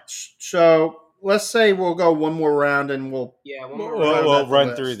 All right. So let's say we'll go one more round and we'll. Yeah, one We'll, more Right round. about the run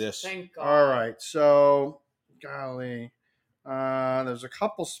list. through this. Thank God. All right. So, golly, there's a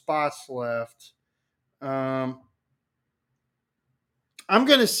couple spots left. I'm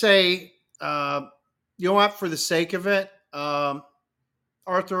gonna say, you know what? For the sake of it,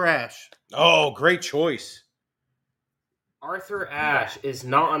 Arthur Ashe. Oh, great choice. Arthur Ashe is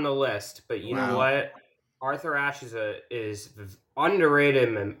not on the list, but you know Wow. what? Arthur Ashe is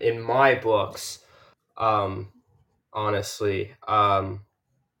underrated in my books. Honestly.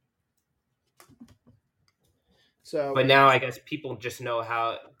 So, But now I guess people just know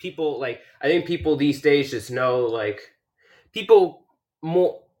how people like. I think people these days just know like people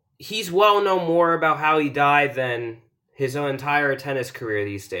more. He's well known more about how he died than his entire tennis career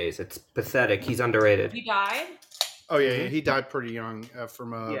these days. It's pathetic. He's underrated. He died? oh yeah, he died pretty young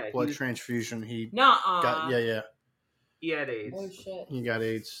from a Yeah, blood he- transfusion. He Nuh-uh. got He had AIDS. Oh, shit. he got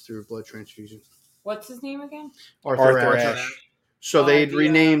AIDS through a blood transfusion. What's his name again? Arthur Ashe. Ashe. So Oh, they'd the,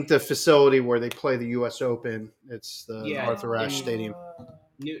 renamed the facility where they play the U.S. Open. It's the Yeah, Arthur Ashe in- Stadium.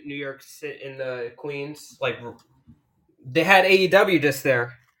 New York City in the Queens. Like they had AEW just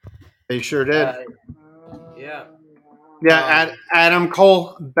there. They sure did. Yeah. Yeah, Adam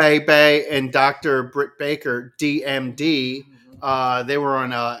Cole, Bay, and Dr. Britt Baker, DMD. They were on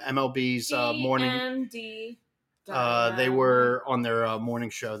MLB's morning. DMD. They were on their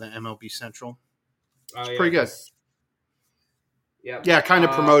morning show, the MLB Central. Oh, It's pretty good. Yep. Yeah, kind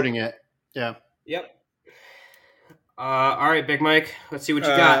of promoting it. Yeah. Yep. All right, Big Mike. Let's see what you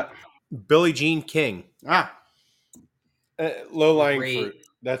got. Billie Jean King. Low-lying Great. fruit.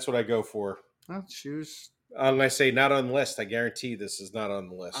 That's what I go for. Well, she was. And I say not on the list. I guarantee this is not on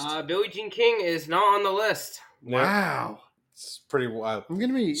the list. Billie Jean King is not on the list. No, Wow. it's pretty wild. I'm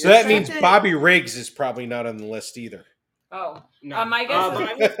gonna be. So that means Bobby Riggs is probably not on the list either. Oh. No. My guess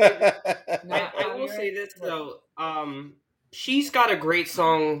but is- I will say this though. She's got a great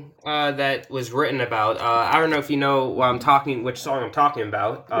song that was written about. I don't know if you know which song I'm talking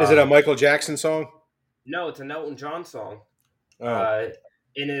about. Is it a Michael Jackson song? No, it's an Elton John song. Oh.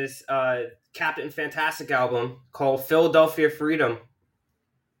 In his Captain Fantastic album called Philadelphia Freedom.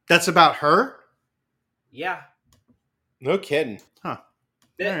 That's about her? Yeah. No kidding. Huh.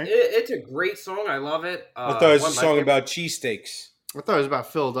 It's a great song. I love it. I thought it was a song about cheesesteaks. I thought it was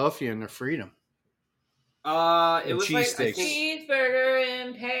about Philadelphia and their freedom. It was like cheesesteaks. Cheeseburger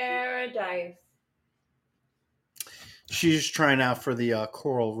in paradise. She's trying out for the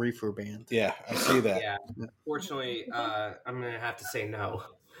Coral Reefer Band. Yeah, I see that. Yeah. Fortunately, I'm gonna have to say no.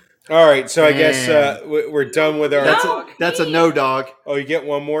 All right, so I guess we're done with our. That's a no dog. Oh, you get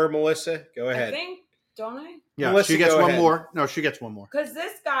one more, Melissa? Go I ahead. think, don't I? Yeah, Melissa, she gets go one ahead. more. No, she gets one more. Because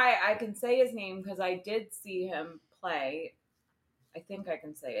this guy, I can say his name because I did see him play. I think I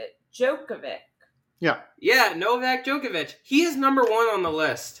can say it. Djokovic. Yeah, Novak Djokovic. He is number 1 on the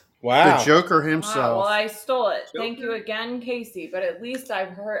list. Wow. The Joker Wow, himself. well, I stole it. Joker. Thank you again, Casey. But at least I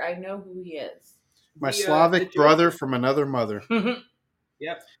know who he is. My The Slavic Joker. brother from another mother.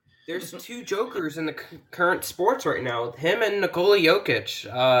 Yep. There's 2 jokers in the current sports right now. Him and Nikola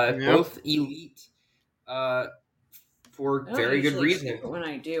Jokic. Both elite. For I don't very good usually reason. do, but when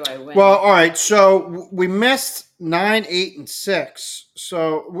I do, I win. Well, all right. So we missed 9, 8, and 6.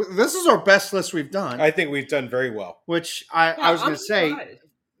 So this is our best list we've done. I think we've done very well. Which I was going to say. surprised.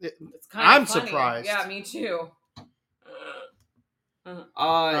 it's kind I'm of funny. surprised. Yeah, me too.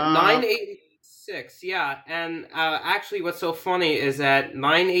 9, 8, 6. Yeah, and actually, what's so funny is that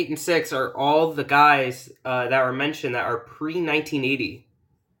 9, 8, and 6 are all the guys that were mentioned that are pre 1980.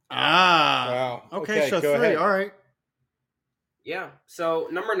 Wow. Okay, so go 3. ahead. All right. Yeah. So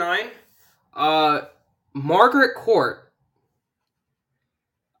number 9, Margaret Court.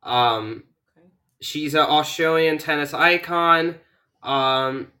 She's an Australian tennis icon.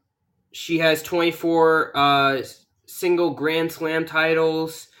 She has 24 single Grand Slam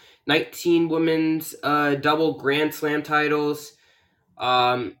titles, 19 women's double Grand Slam titles.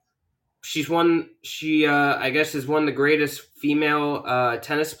 She I guess is one of the greatest female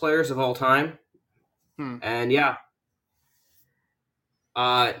tennis players of all time. And yeah.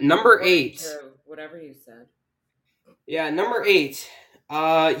 Number 8. Whatever you said. Yeah, number 8.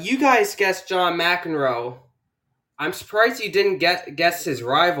 You guys guessed John McEnroe. I'm surprised you didn't guess his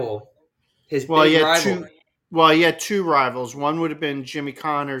rival. His big rival. He had 2 rivals. One would have been Jimmy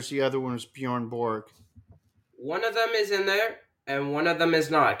Connors. The other one was Bjorn Borg. One of them is in there, and one of them is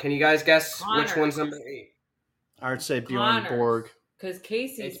not. Can you guys guess which one's number 8? I would say Bjorn Borg. Because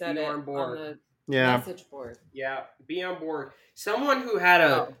Casey It's said Bjorn it Borg. on the Yeah. message board. Yeah, Bjorn Borg. Someone who had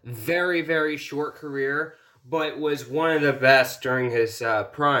a very, very short career, but was one of the best during his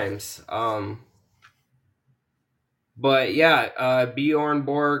primes. But yeah, Bjorn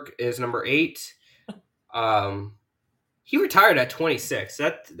Borg is number 8. He retired at 26.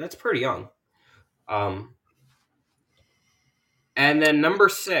 That's pretty young. And then number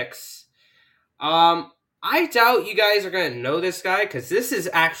 6. I doubt you guys are going to know this guy because this is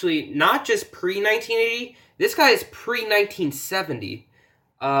actually not just pre-1980. This guy is pre-1970.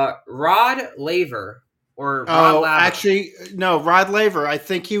 Rod Laver. Or Rod Laver. Actually, no, Rod Laver. I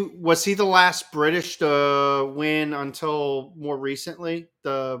think he was the last British to win until more recently,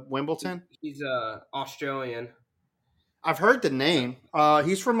 the Wimbledon? He's Australian. I've heard the name.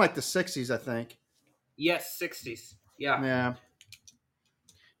 He's from like the 60s, I think. Yes, 60s. Yeah.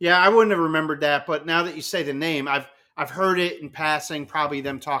 Yeah, I wouldn't have remembered that, but now that you say the name, I've heard it in passing, probably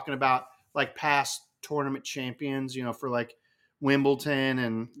them talking about like past tournament champions, for like Wimbledon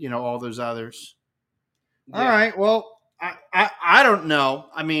and, all those others. Yeah. All right. Well, I don't know.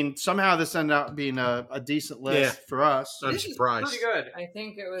 I mean, somehow this ended up being a decent list for us. I'm This is surprised. pretty good. I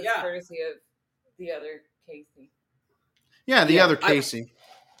think it was Yeah. courtesy of the other Casey. Yeah, the Yeah, other Casey.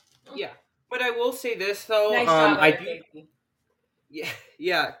 Yeah, but I will say this though. Nice job, I other do. Casey.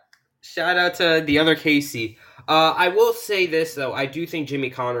 Yeah. Shout out to the other Casey. I will say this though. I do think Jimmy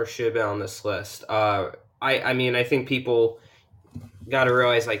Connors should have been on this list. I mean, I think people got to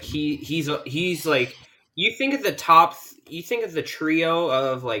realize like he's like you think of the top. You think of the trio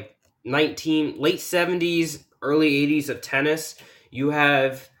of like late 70s, early 80s of tennis. You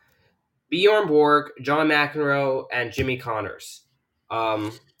have Bjorn Borg, John McEnroe, and Jimmy Connors.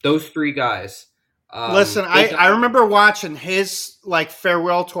 Those three guys. Listen, They I got- remember watching his like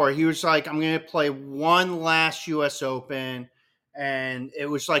farewell tour. He was like, "I'm going to play one last U.S. Open," and it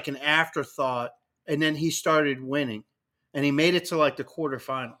was like an afterthought. And then he started winning, and he made it to like the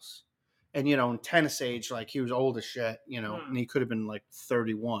quarterfinals. And in tennis age, like he was old as shit, and he could have been like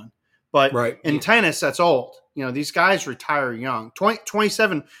 31. But Right. in tennis, that's old. These guys retire young.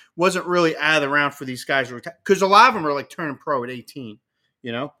 27 wasn't really out of the round for these guys to retire because a lot of them are like turning pro at 18.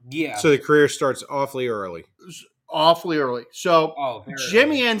 Yeah. So the career starts awfully early. Awfully early. So Very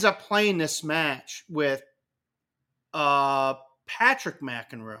Jimmy early. ends up playing this match with Patrick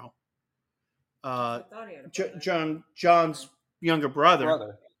McEnroe, I thought he had a brother. John's younger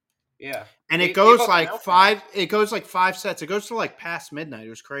brother. Yeah. And They- it goes they both like announced five. It goes like 5 sets. It goes to like past midnight. It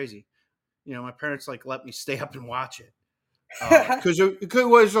was crazy. My parents like let me stay up and watch it because it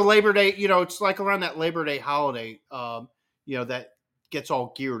was a Labor Day. It's like around that Labor Day holiday. That gets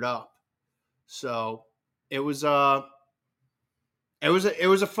all geared up. So it was a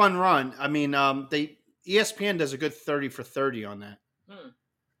fun run. I mean, ESPN does a good 30 for 30 on that.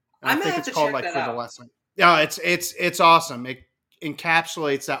 I might think have it's to called check like that for the out. lesson. Yeah, it's awesome. It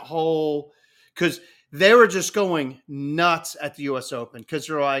encapsulates that whole because they were just going nuts at the U.S. Open because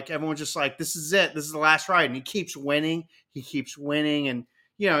they're like everyone's just like this is it, this is the last ride, and he keeps winning, and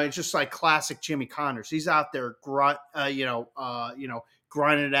it's just like classic Jimmy Connors. He's out there grinding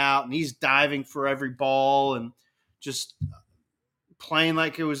it out, and he's diving for every ball and just playing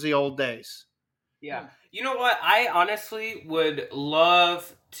like it was the old days. Yeah. You know what? I honestly would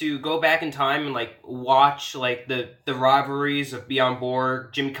love to go back in time and like watch like the rivalries of Bjorn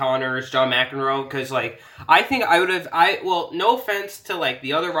Borg, Jim Connors, John McEnroe because like I think I would have no offense to like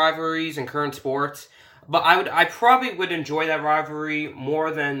the other rivalries in current sports, but I probably would enjoy that rivalry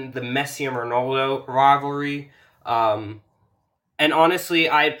more than the Messi and Ronaldo rivalry. And honestly,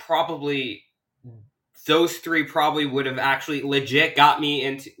 those three probably would have actually legit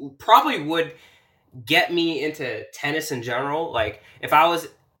get me into tennis in general. Like if I was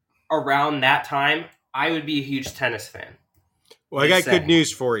around that time, I would be a huge tennis fan. Well, I got good news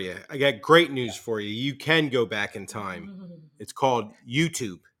for you. I got great news for you. You can go back in time. It's called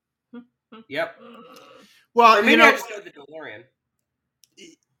YouTube. Yep. Well, Or maybe I just know the DeLorean.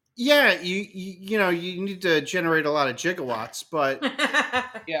 Yeah, you need to generate a lot of gigawatts, but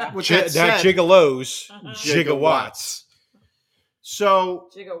Yeah. with Not that said, gigolos, Gigawatts. gigawatts. So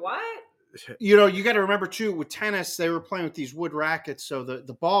Giga what? you got to remember too with tennis they were playing with these wood rackets, so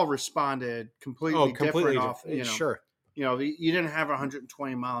the ball responded completely different off. Sure. You didn't have a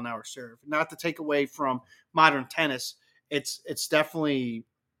 120 mile an hour serve. Not to take away from modern tennis, it's definitely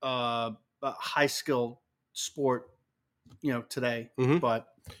a high skill sport, today. Mhm. But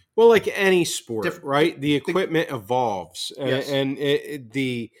Well, like any sport, right? The equipment evolves, Yes. and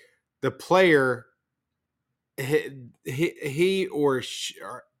the player, he or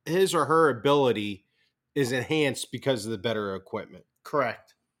his or her ability is enhanced because of the better equipment.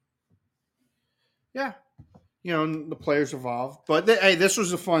 correct. Yeah. And the players evolve, but hey, this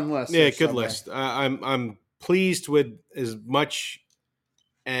was a fun list. Yeah, there, good Subway. list. I'm pleased with as much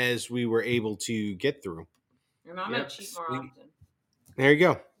as we were able to get through. Your mom might cheat more often. There you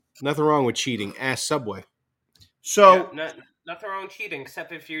go. Nothing wrong with cheating. Ask Subway. So Nothing wrong with cheating,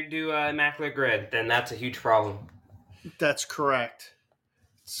 except if you do Immaculate Grid, then that's a huge problem. that's correct.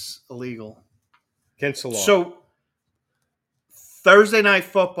 It's illegal. Against the law. So Thursday night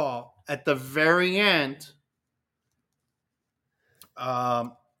football at the very end. I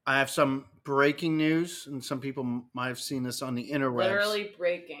have some breaking news, and some people might have seen this on the interwebs. Literally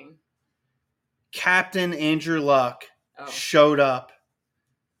breaking. Captain Andrew Luck showed up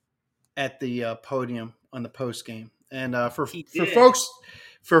at the podium on the post game, and for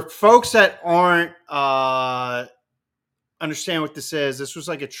folks that aren't understand what this was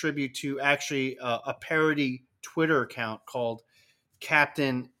like a tribute to actually a parody Twitter account called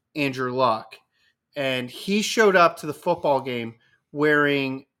Captain Andrew Luck, and he showed up to the football game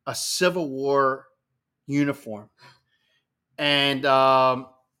wearing a Civil War uniform. And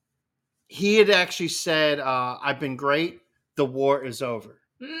he had actually said, I've been great. The war is over.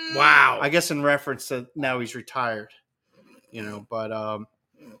 Wow. I guess in reference to now he's retired, but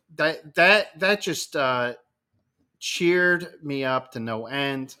that just cheered me up to no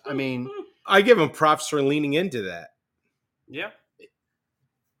end. I mean, I give him props for leaning into that. Yeah.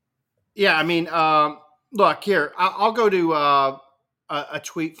 yeah, I mean, look here, I'll go to a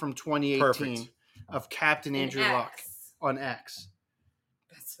tweet from 2018 Perfect. of Captain Andrew Luck on X.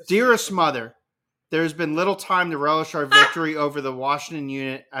 That's so Dearest stupid. mother, there has been little time to relish our victory over the Washington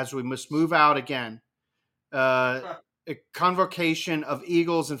unit as we must move out again. A convocation of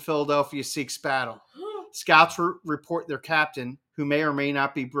Eagles in Philadelphia seeks battle. Scouts report their captain, who may or may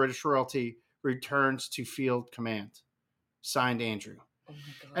not be British royalty, returns to field command. Signed, Andrew. Oh my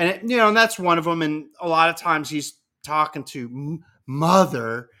God. And and that's one of them. And a lot of times he's talking to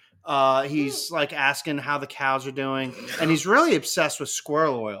mother. He's like asking how the cows are doing, and he's really obsessed with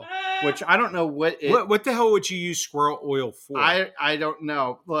squirrel oil, which I don't know what What the hell would you use squirrel oil for? I don't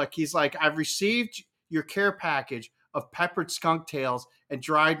know. Look, he's like, I've received your care package of peppered skunk tails and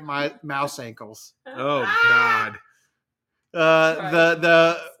dried my mouse ankles. Oh God.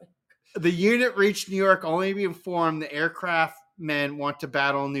 The unit reached New York only to be informed the aircraft men want to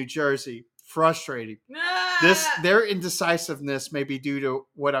battle in New Jersey. Frustrating. Their indecisiveness may be due to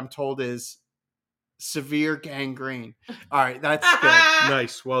what I'm told is severe gangrene. All right, that's good.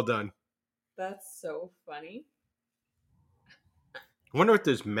 Nice. Well done. That's so funny. I wonder what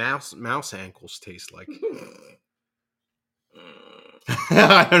those mouse ankles taste like.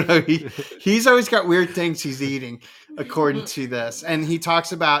 I don't know. He's always got weird things he's eating, according to this. And he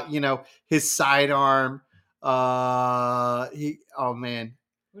talks about, his sidearm. Oh man,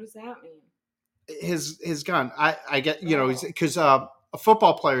 What does that mean? his gun. I get, because a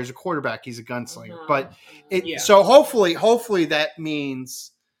football player is a quarterback. He's a gunslinger. But so hopefully that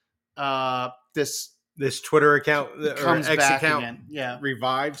means this Twitter account or comes X back account again. Yeah,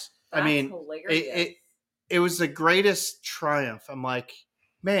 revives. That's I mean, hilarious. it was the greatest triumph. I'm like,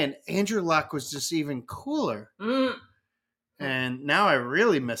 man, Andrew Luck was just even cooler. And now I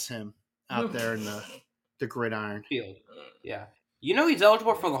really miss him out there in the gridiron field. Yeah. He's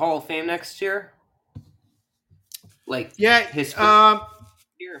eligible for the Hall of Fame next year. Like, yeah, his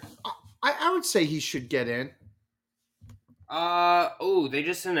year. I would say he should get in. They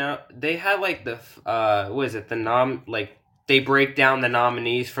just announced they had like the what is it, they break down the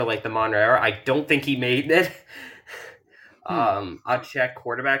nominees for like the modern era. I don't think he made it. I'll check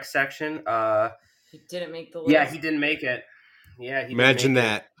quarterback section. He didn't make the list. Yeah, he didn't make it. Yeah, he Imagine didn't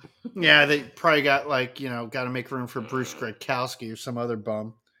make that. Yeah, they probably got got to make room for Bruce Gradkowski or some other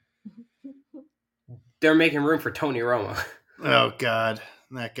bum. They're making room for Tony Romo. Oh God,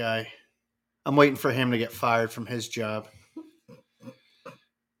 that guy. I'm waiting for him to get fired from his job.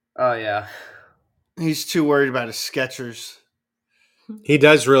 Oh yeah. He's too worried about his Skechers. He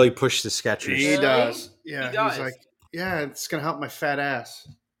does really push the Skechers. He does. Yeah, He does. He's like, yeah, it's gonna help my fat ass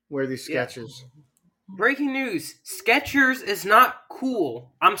wear these Yeah. Skechers. Breaking news: Skechers is not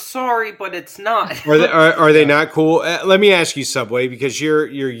cool. I'm sorry, but it's not. Are they not cool? Let me ask you, Subway, because you're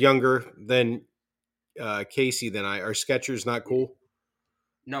younger than Casey than I. Are Skechers not cool?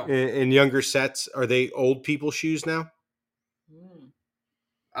 No. In younger sets, are they old people shoes now?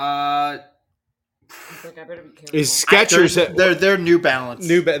 He's like, I better be careful. Is Skechers They're New Balance.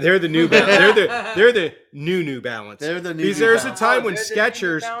 They're the New Balance. They're the new Balance. They're the new. Because New there was a Balance. time when they're the New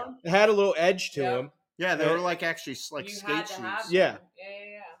Skechers Balance? had a little edge to Yep. them. Yeah, they were like actually like You skate had to shoes. have them. Yeah.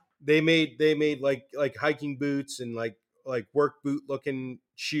 Yeah. They made like hiking boots and like work boot looking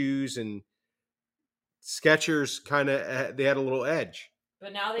shoes, and Skechers kind of they had a little edge.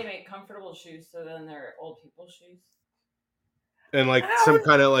 But now they make comfortable shoes, so then they're old people shoes. And like I some would-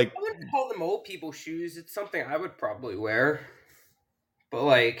 kind of like I wouldn't call them old people shoes. It's something I would probably wear. But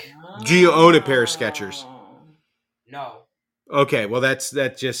like, Do you own a pair of Skechers? no. Okay, well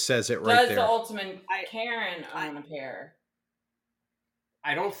that just says it right Does there. the ultimate Karen own a pair?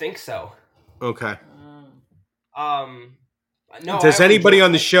 I don't think so. Okay. No. Does I anybody enjoy-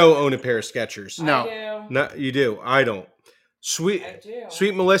 on the show own a pair of Skechers? No. I do. No, you do. I don't. Sweet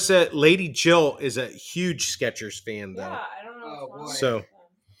Melissa, Lady Jill is a huge Skechers fan, though. Yeah, I don't know. Oh, what's wrong boy. with So,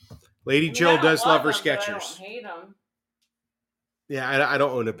 them. Lady I mean, Jill I don't does love her them, but I Skechers. don't hate them. Yeah, I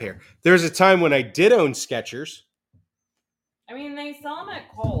don't own a pair. There's a time when I did own Skechers. I mean, they sell them at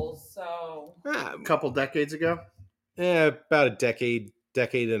Kohl's, so. A couple decades ago. Yeah, about a decade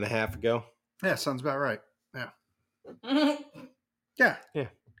and a half ago. Yeah, sounds about right. Yeah. Yeah.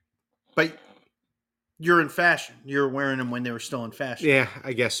 But You're in fashion. You're wearing them when they were still in fashion. Yeah,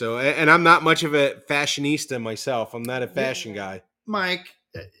 I guess so. And I'm not much of a fashionista myself. I'm not a fashion guy. Mike,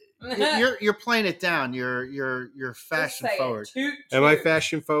 you're playing it down. You're fashion forward. Am I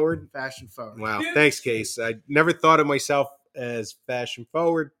fashion forward? Fashion forward. Wow. Thanks, Case. I never thought of myself as fashion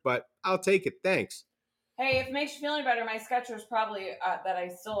forward, but I'll take it. Thanks. Hey, if it makes you feel any better, my Skechers probably that I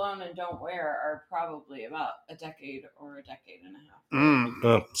still own and don't wear are probably about a decade or a decade and a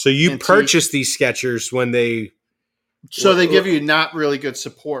half. So you Antique. purchased these Skechers when they... So they give you not really good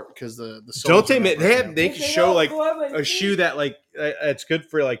support because the Don't they? soles They can show like a shoe that like it's good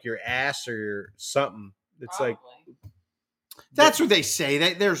for like your ass or your something. It's Probably. That's what they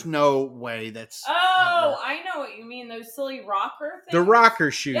say. There's no way that's. Oh, I know what you mean. Those silly rocker things. The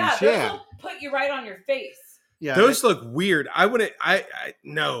rocker shoes. Yeah, those Yeah. will put you right on your face. Yeah, Those look weird. I wouldn't.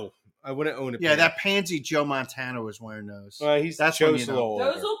 No. I wouldn't own a Yeah, pair. that pansy Joe Montana was wearing those. That's when Joe's you know. a little older.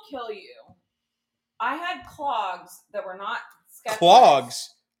 Those will kill you. I had clogs that were not Skechers.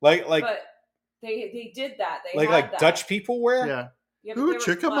 Clogs, like but they did that. They like had that. Dutch people wear. Yeah. Yeah, but Ooh, they were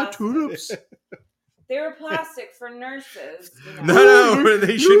check out my plastic. tulips. They were plastic for nurses. You know. No,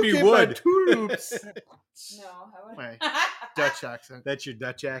 they should be Look at my wood. tulips. No, I wouldn't. Right. Dutch accent. That's your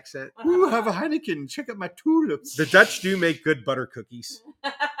Dutch accent. Ooh, have a Heineken. Check out my tulips. The Dutch do make good butter cookies.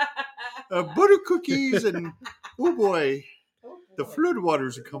 Butter cookies and oh boy, the flood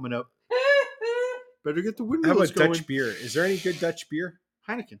waters are coming up. Better get the How windows about going. Dutch beer? Is there any good Dutch beer?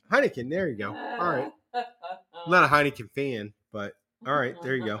 Heineken. Heineken. There you go. All right. I'm not a Heineken fan, but all right.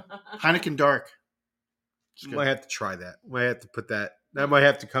 There you go. Heineken Dark. It's good. Might have to try that. Might have to put that. That might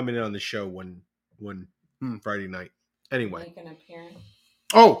have to come in on the show one Friday night. Anyway. Make an appearance.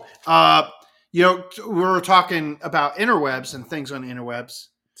 Oh, we were talking about interwebs and things on the interwebs.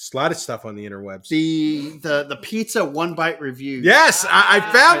 There's a lot of stuff on the interwebs. The pizza one bite review. Yes, I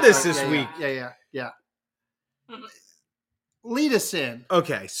found this week. Yeah. Lead us in.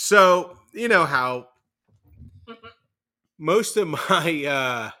 Okay, so you know how most of my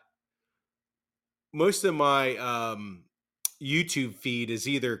YouTube feed is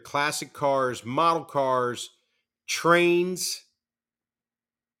either classic cars, model cars, trains.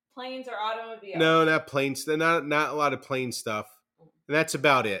 Planes or automobiles? No, not planes. Not a lot of plane stuff. And that's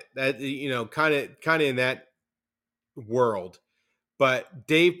about it. That kind of in that world. But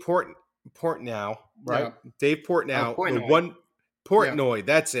Dave Portnoy, right? Yeah. Dave Portnoy, Portnoy. Portnoy.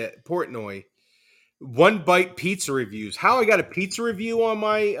 That's it, Portnoy. One Bite Pizza reviews. How I got a pizza review on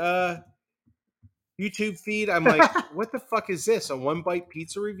my YouTube feed? I'm like, what the fuck is this? A One Bite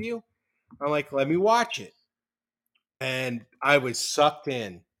Pizza review? I'm like, let me watch it, and I was sucked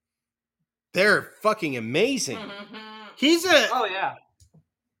in. They're fucking amazing. He's yeah.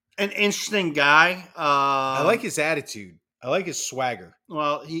 an interesting guy. I like his attitude. I like his swagger.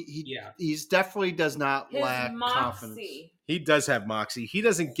 Well, he's definitely does not His lack confidence. moxie. He does have moxie. He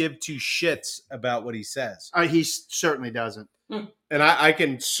doesn't give two shits about what he says. He certainly doesn't. And I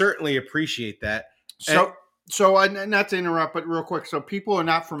can certainly appreciate that. So not to interrupt, but real quick. So people are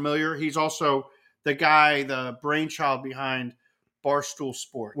not familiar. He's also the brainchild behind Barstool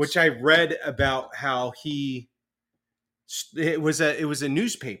Sports, Which I read about how it was a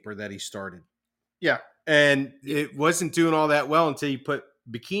newspaper that he started. Yeah. And it wasn't doing all that well until you put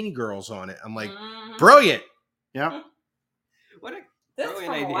bikini girls on it. I'm like, brilliant. Yeah. What a This is brilliant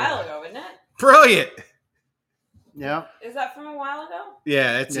from a idea. while ago, isn't it? Brilliant. Yeah. Is that from a while ago?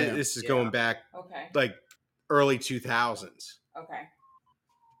 Yeah, Yeah. this is going back Okay. like early 2000s. Okay.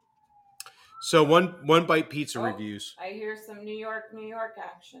 So one bite pizza Oh. reviews. I hear some New York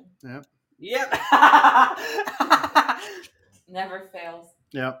action. Yep. Never fails.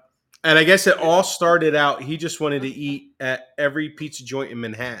 Yeah. And I guess it all started out, he just wanted to eat at every pizza joint in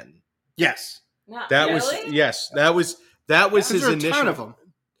Manhattan. Yes. No, That really? was his There's initial. a ton of them.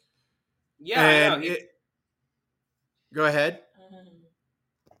 Yeah. And no, go ahead. Mhm.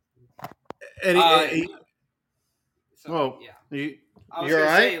 And Whoa. Yeah. I was You're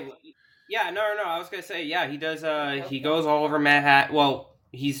gonna all right? say, yeah, no. I was gonna say, yeah, he does. He goes all over Manhattan. Well,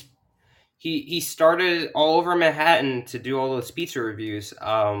 he started all over Manhattan to do all those pizza reviews.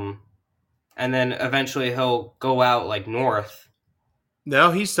 And then eventually he'll go out like north.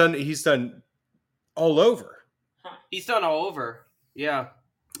 now he's done all over. He's done all over. Yeah.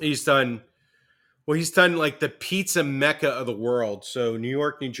 He's done like the pizza mecca of the world. So New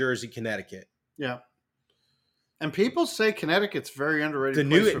York, New Jersey, Connecticut. Yeah. And people say Connecticut's very underrated. The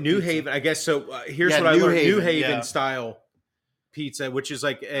place for New pizza. Haven, I guess. So here's Yeah, what I New learned: New Haven, Haven yeah. style pizza, which is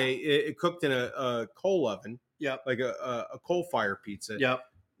like it cooked in a coal oven. Yep. Like a coal fire pizza. Yep.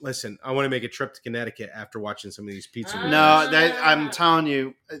 Listen, I want to make a trip to Connecticut after watching some of these pizza. reviews. No, I'm telling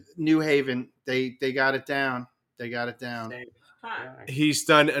you, New Haven, they got it down. They got it down. Huh. He's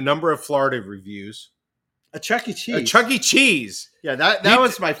done a number of Florida reviews. A Chuck E. Cheese. Chuck E. Cheese. Yeah, that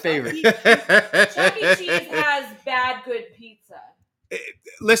was my favorite. Chuck E. Cheese has bad good pizza.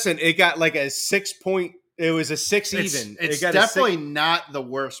 Listen, it got like a 6 point. It was a 6 even. It's it got definitely not the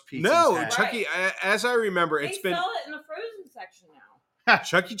worst pizza. No, Chuck E. As I remember, They it's been sell it in the frozen section now.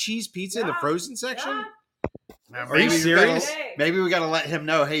 Chuck E. Cheese pizza in the frozen section. Yeah. Are you serious? Maybe we got to let him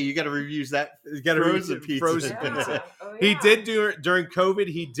know. Hey, you got to review that. You got to Frozen pizza. Frozen Yeah. pizza. Oh, He yeah. did do during COVID.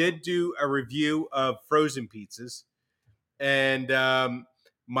 He did do a review of frozen pizzas, and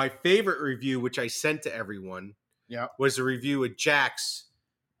my favorite review, which I sent to everyone, was a review of Jack's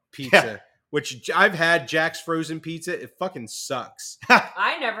pizza. Which I've had Jack's frozen pizza. It fucking sucks.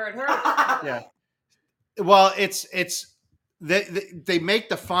 I never had heard of it. Yeah. Well, it's they make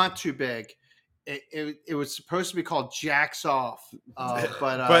the font too big. It was supposed to be called Jack's Off,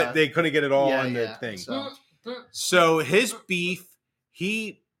 but they couldn't get it all on the thing. So his beef,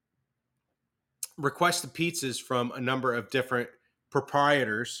 he requested pizzas from a number of different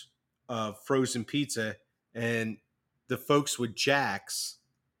proprietors of frozen pizza, and the folks with Jack's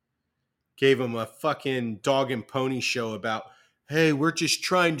gave him a fucking dog and pony show about, hey, we're just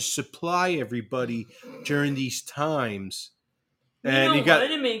trying to supply everybody during these times. And he got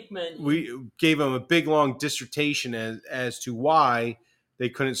to make money. We gave him a big long dissertation as to why they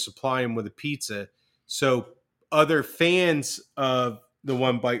couldn't supply him with a pizza. So other fans of the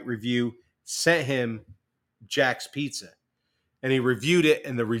One Bite review sent him Jack's pizza, and he reviewed it,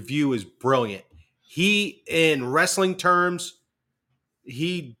 and the review is brilliant. He, in wrestling terms,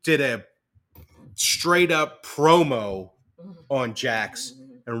 he did a straight up promo on Jack's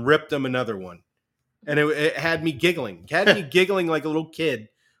and ripped him another one. And it had me giggling. It had me giggling like a little kid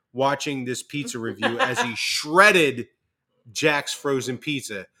watching this pizza review as he shredded Jack's frozen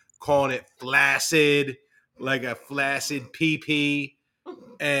pizza, calling it flaccid, like a flaccid pee-pee,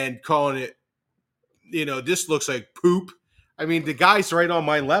 and calling it, this looks like poop. I mean, the guy's right on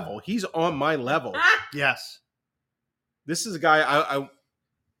my level. He's on my level. Yes. This is a guy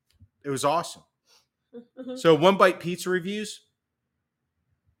it was awesome. So One Bite Pizza Reviews,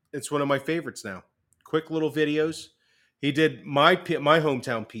 it's one of my favorites now. Quick little videos. He did my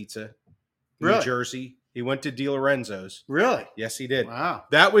hometown pizza in New Jersey. He went to Di Lorenzo's. Really? Yes, he did. Wow.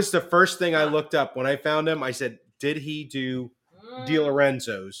 That was the first thing I looked up when I found him. I said, did he do Di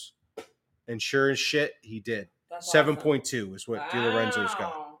Lorenzo's? And sure as shit, he did. 7.2 is what Di Lorenzo's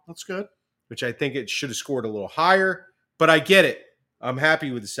got. That's good. Which I think it should have scored a little higher, but I get it. I'm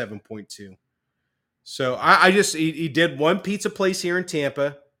happy with the 7.2. So he did one pizza place here in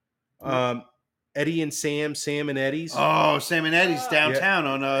Tampa. Eddie and Sam and Eddie's. Oh, Sam and Eddie's downtown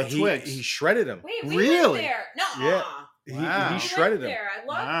on Twigs. He shredded them. Wait, we really? went there. No. Yeah. Wow. He shredded them. There. I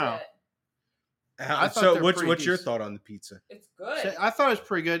loved it. I thought So they were what's pretty your decent. thought on the pizza? It's good. I thought it was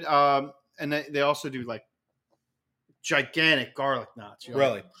pretty good. And they also do like gigantic garlic knots.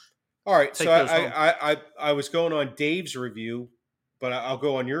 Really? All right. Take So those home. I was going on Dave's review, but I'll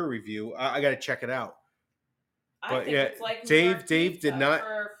go on your review. I got to check it out. I think yeah, it's like Dave- New York Dave pizza did not-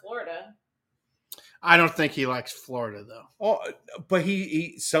 for Florida. I don't think he likes Florida though. Oh, but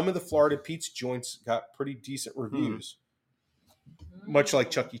he some of the Florida pizza joints got pretty decent reviews, much like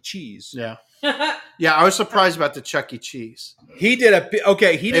Chuck E. Cheese. Yeah. Yeah, I was surprised about the Chuck E. Cheese. He did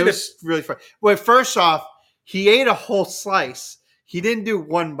It was really fun. Well, first off, he ate a whole slice. He didn't do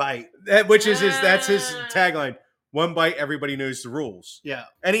one bite. which is that's his tagline. One bite, everybody knows the rules. Yeah.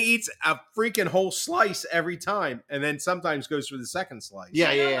 And he eats a freaking whole slice every time, and then sometimes goes for the second slice.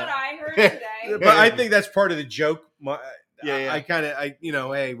 Yeah, You know yeah. what I heard today? But I think that's part of the joke. Yeah. I kind of,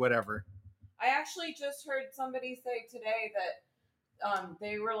 hey, whatever. I actually just heard somebody say today that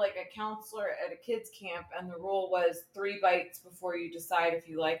they were like a counselor at a kids camp, and the rule was 3 bites before you decide if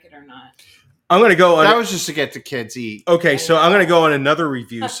you like it or not. I'm going to go on. That was just to get the kids eat. Okay, so I'm going to go on another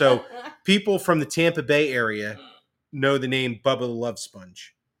review. So people from the Tampa Bay area know the name Bubba the Love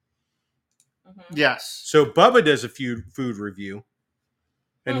Sponge. Yes. So Bubba does a food review,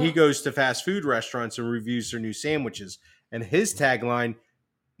 and he goes to fast food restaurants and reviews their new sandwiches. And his tagline,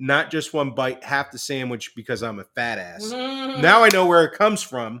 not just one bite, half the sandwich because I'm a fat ass. Now I know where it comes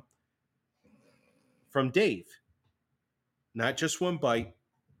from Dave. Not just one bite,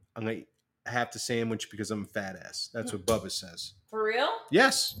 I'm going to half the sandwich because I'm a fat ass. That's what Bubba says. For real?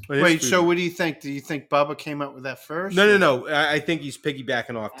 Yes. Wait, so what do you think? Do you think Bubba came up with that first? No. I think he's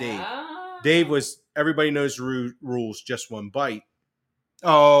piggybacking off Dave. Dave was, everybody knows the rules, just one bite.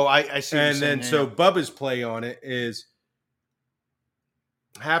 Oh, I see. And then so Bubba's play on it is,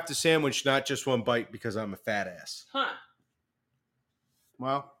 Half the sandwich, not just one bite, because I'm a fat ass. Huh.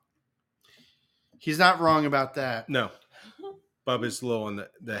 Well, he's not wrong about that. No, Bubba's a little on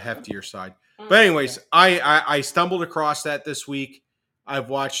the heftier side. But anyways, I stumbled across that this week. I've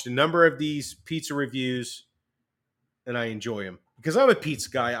watched a number of these pizza reviews, and I enjoy them because I'm a pizza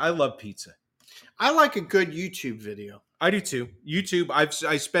guy. I love pizza. I like a good YouTube video. I do too. YouTube.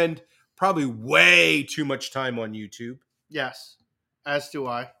 I spend probably way too much time on YouTube. Yes, as do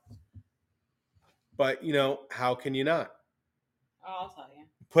I. But how can you not? Oh, I'll tell you.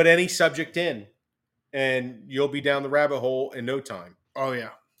 Put any subject in, and you'll be down the rabbit hole in no time. Oh yeah.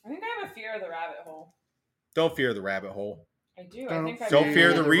 I think I have a fear of the rabbit hole. Don't fear the rabbit hole. I do. I think Don't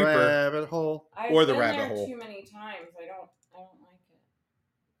fear the Reaper. Rabbit hole. I've or the been rabbit there hole. too many times. I don't like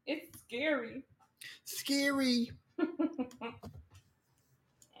it. It's scary. Scary.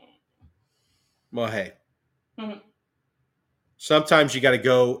 Well, hey. Sometimes you got to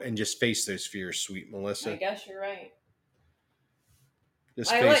go and just face those fears, sweet Melissa. I guess you're right.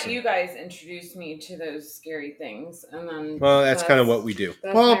 Just I face let them. you guys introduce me to those scary things, and then. Well, that's kind of what we do.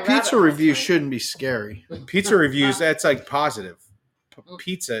 Well, my pizza rabbit reviews hole. shouldn't be scary. Pizza reviews, that's like positive.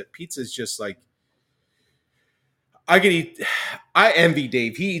 Pizza's just like, I envy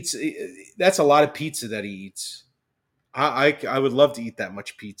Dave. He eats, that's a lot of pizza that he eats. I would love to eat that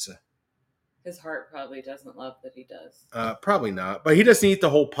much pizza. His heart probably doesn't love that he does. Probably not, but he doesn't eat the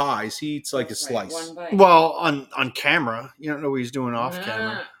whole pies. He eats like That's a right, slice. one bite. Well, on camera, you don't know what he's doing off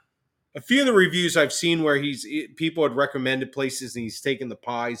camera. A few of the reviews I've seen where people had recommended places and he's taken the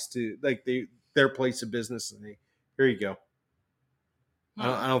pies to like their place of business and here you go.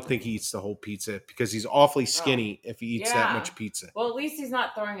 I don't think he eats the whole pizza because he's awfully skinny if he eats that much pizza. Well, at least he's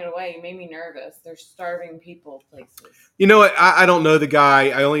not throwing it away. He made me nervous. They're starving people places. You know what? I don't know the guy.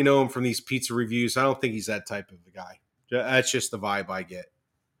 I only know him from these pizza reviews. I don't think he's that type of a guy. That's just the vibe I get.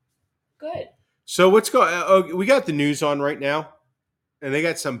 Good. So what's going? We got the news on right now, and they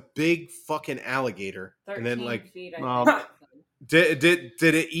got some big fucking alligator, 13 and then like, feet. Well, did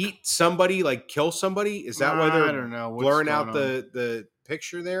it eat somebody? Like kill somebody? Is that why they're I don't know what's blurring going out on. the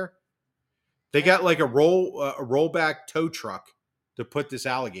picture there? They got like a rollback tow truck to put this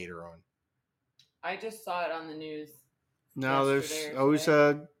alligator on. I just saw it on the news. No, there's yesterday or always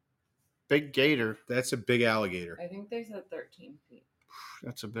today. a big gator. That's a big alligator. I think they said 13 feet.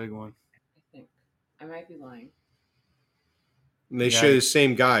 That's a big one. I think. I might be lying. And they show the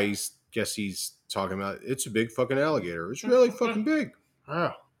same guy. Guess he's talking about it's a big fucking alligator. It's really fucking big.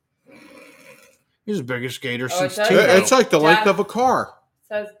 Oh. He's the biggest gator Oh, since it does Tito. say- It's like the length of a car. It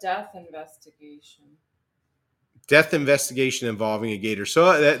says death investigation. Death investigation involving a gator. So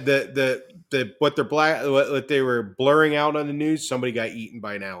what they were blurring out on the news, somebody got eaten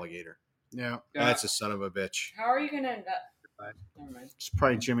by an alligator. Yeah. That's a son of a bitch. How are you going to invest? Never mind. It's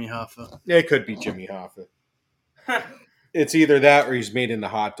probably Jimmy Hoffa. It could be Jimmy Hoffa. It's either that or he's made into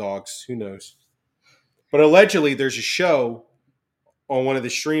hot dogs. Who knows? But allegedly, there's a show on one of the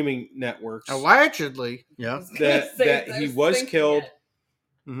streaming networks Allegedly. Yeah. that he was killed,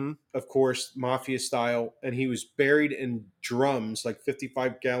 Mm-hmm. of course, mafia style, and he was buried in drums, like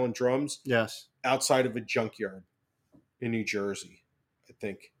 55-gallon drums, Yes. outside of a junkyard in New Jersey. I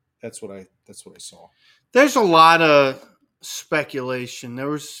think that's what I saw. There's a lot of speculation. There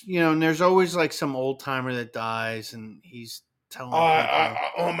was, and there's always like some old timer that dies and he's telling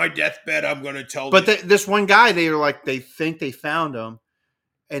people. On my deathbed, I'm going to tell. But this one guy, they think they found him,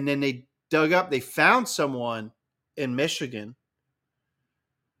 and then they dug up. They found someone in Michigan.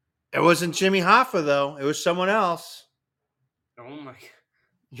 It wasn't Jimmy Hoffa though. It was someone else. Oh my!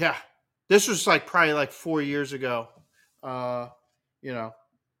 Yeah, this was probably 4 years ago.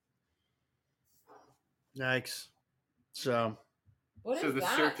 Yikes. So. What is So the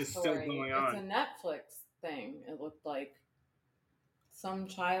that search is still story? going on. It's a Netflix thing. It looked like some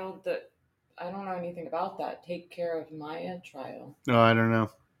child that I don't know anything about that. Take care of Maya trial. No, I don't know.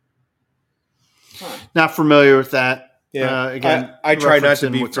 Huh. Not familiar with that. Yeah, Again, I try not to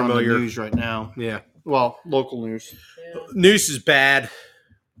referencing be what's on familiar. the news right now. Yeah, Well, local news. Yeah. news is bad.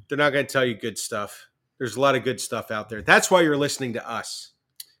 They're not going to tell you good stuff. There's a lot of good stuff out there. That's why you're listening to us.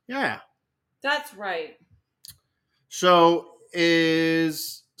 Yeah. That's right. So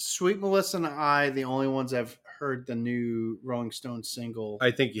is Sweet Melissa and I the only ones that have heard the new Rolling Stones single?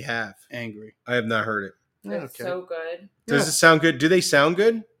 I think you have. Angry. I have not heard it. Yeah, It's so good. Does it sound good? Do they sound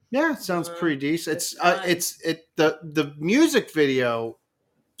good? Yeah, it sounds pretty decent. It's fun. The music video.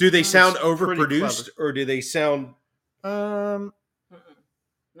 Do they sound It's pretty overproduced, or do they sound? Um,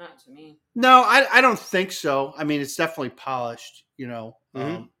 Not to me. no, I don't think so. I mean, it's definitely polished,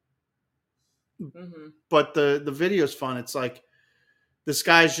 Mhm. Mm-hmm. But the video's fun. It's like this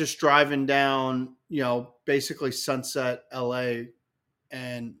guy's just driving down, basically Sunset LA,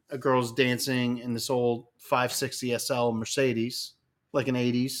 and a girl's dancing in this old 560 SL Mercedes, like an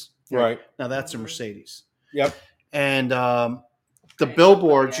 80s. Right. Now that's a Mercedes. Yep. And the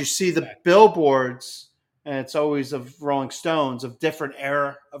billboards, you see the billboards, and it's always of Rolling Stones, of different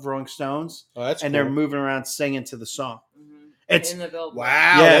era of Rolling Stones. Oh, that's and cool. they're moving around singing to the song. In the billboard.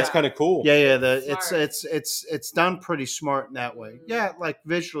 Wow, Yeah. that's kind of cool. Yeah. Smart. It's done pretty smart in that way. Yeah, like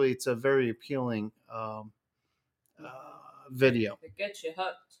visually, it's a very appealing video. It gets you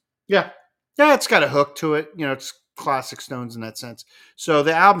hooked. Yeah, it's got a hook to it. It's classic Stones in that sense. So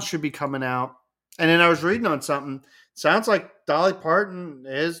the album should be coming out. And then I was reading on something. Sounds like Dolly Parton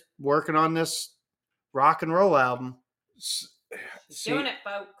is working on this rock and roll album. Doing it,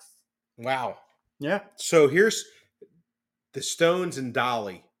 folks. Wow. Yeah. So here's the Stones and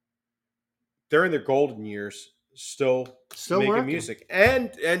Dolly. They're in their golden years, still making working. music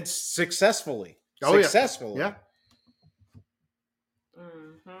and successfully. Oh, yeah. Successfully. Yeah.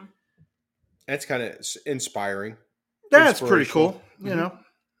 Mm-hmm. That's kind of inspiring. That's pretty Inspirational. cool.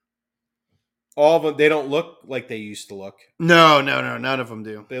 All of them, they don't look like they used to look. No, none of them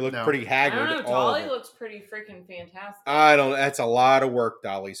do. They look No. pretty I haggard. don't know. all of Dolly them. looks pretty freaking fantastic. That's a lot of work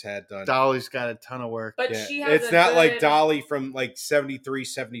Dolly's had done. Dolly's got a ton of work. But Yeah. she has It's a not good, like Dolly from like 73,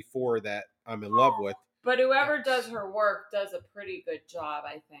 74 that I'm in love with. But whoever does her work does a pretty good job,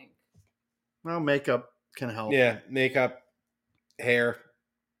 I think. Well, makeup can help. Yeah, makeup, hair.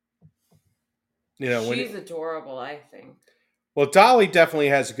 She's adorable, I think. Well, Dolly definitely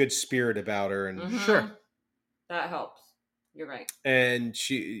has a good spirit about her, and Mhm. Sure. That helps. You're right. and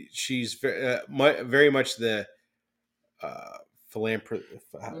she's very much the philanthropist.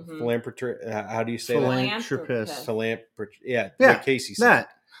 How do you say that? Philanthropist. Philanthropist. Yeah, Yeah, what Casey said. That.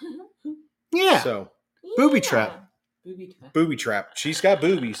 Yeah. So Booby trap. Booby trap. booby trap. She's got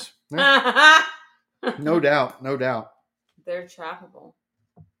boobies. No doubt. No doubt. They're trappable.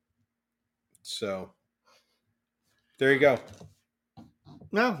 So there you go.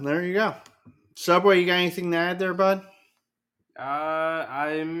 No, there you go. Subway, you got anything to add there, bud?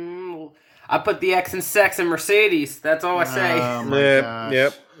 I put the X in sex in Mercedes. That's all I say. Oh, my Yep. gosh.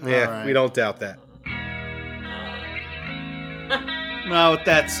 Yep. All Yeah. right. We don't doubt that. Well, with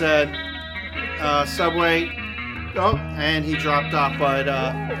that said, Subway. Oh, and he dropped off, but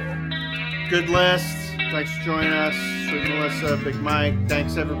good list. Thanks for joining us. Sweet Melissa, Big Mike.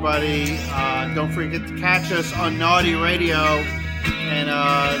 Thanks, everybody. Don't forget to catch us on Naughty Radio. And,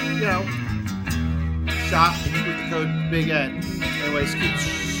 shop with the code Big Ed. Anyways, keep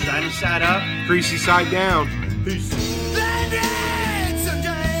shiny side up. Greasy side down. Peace. Bandit!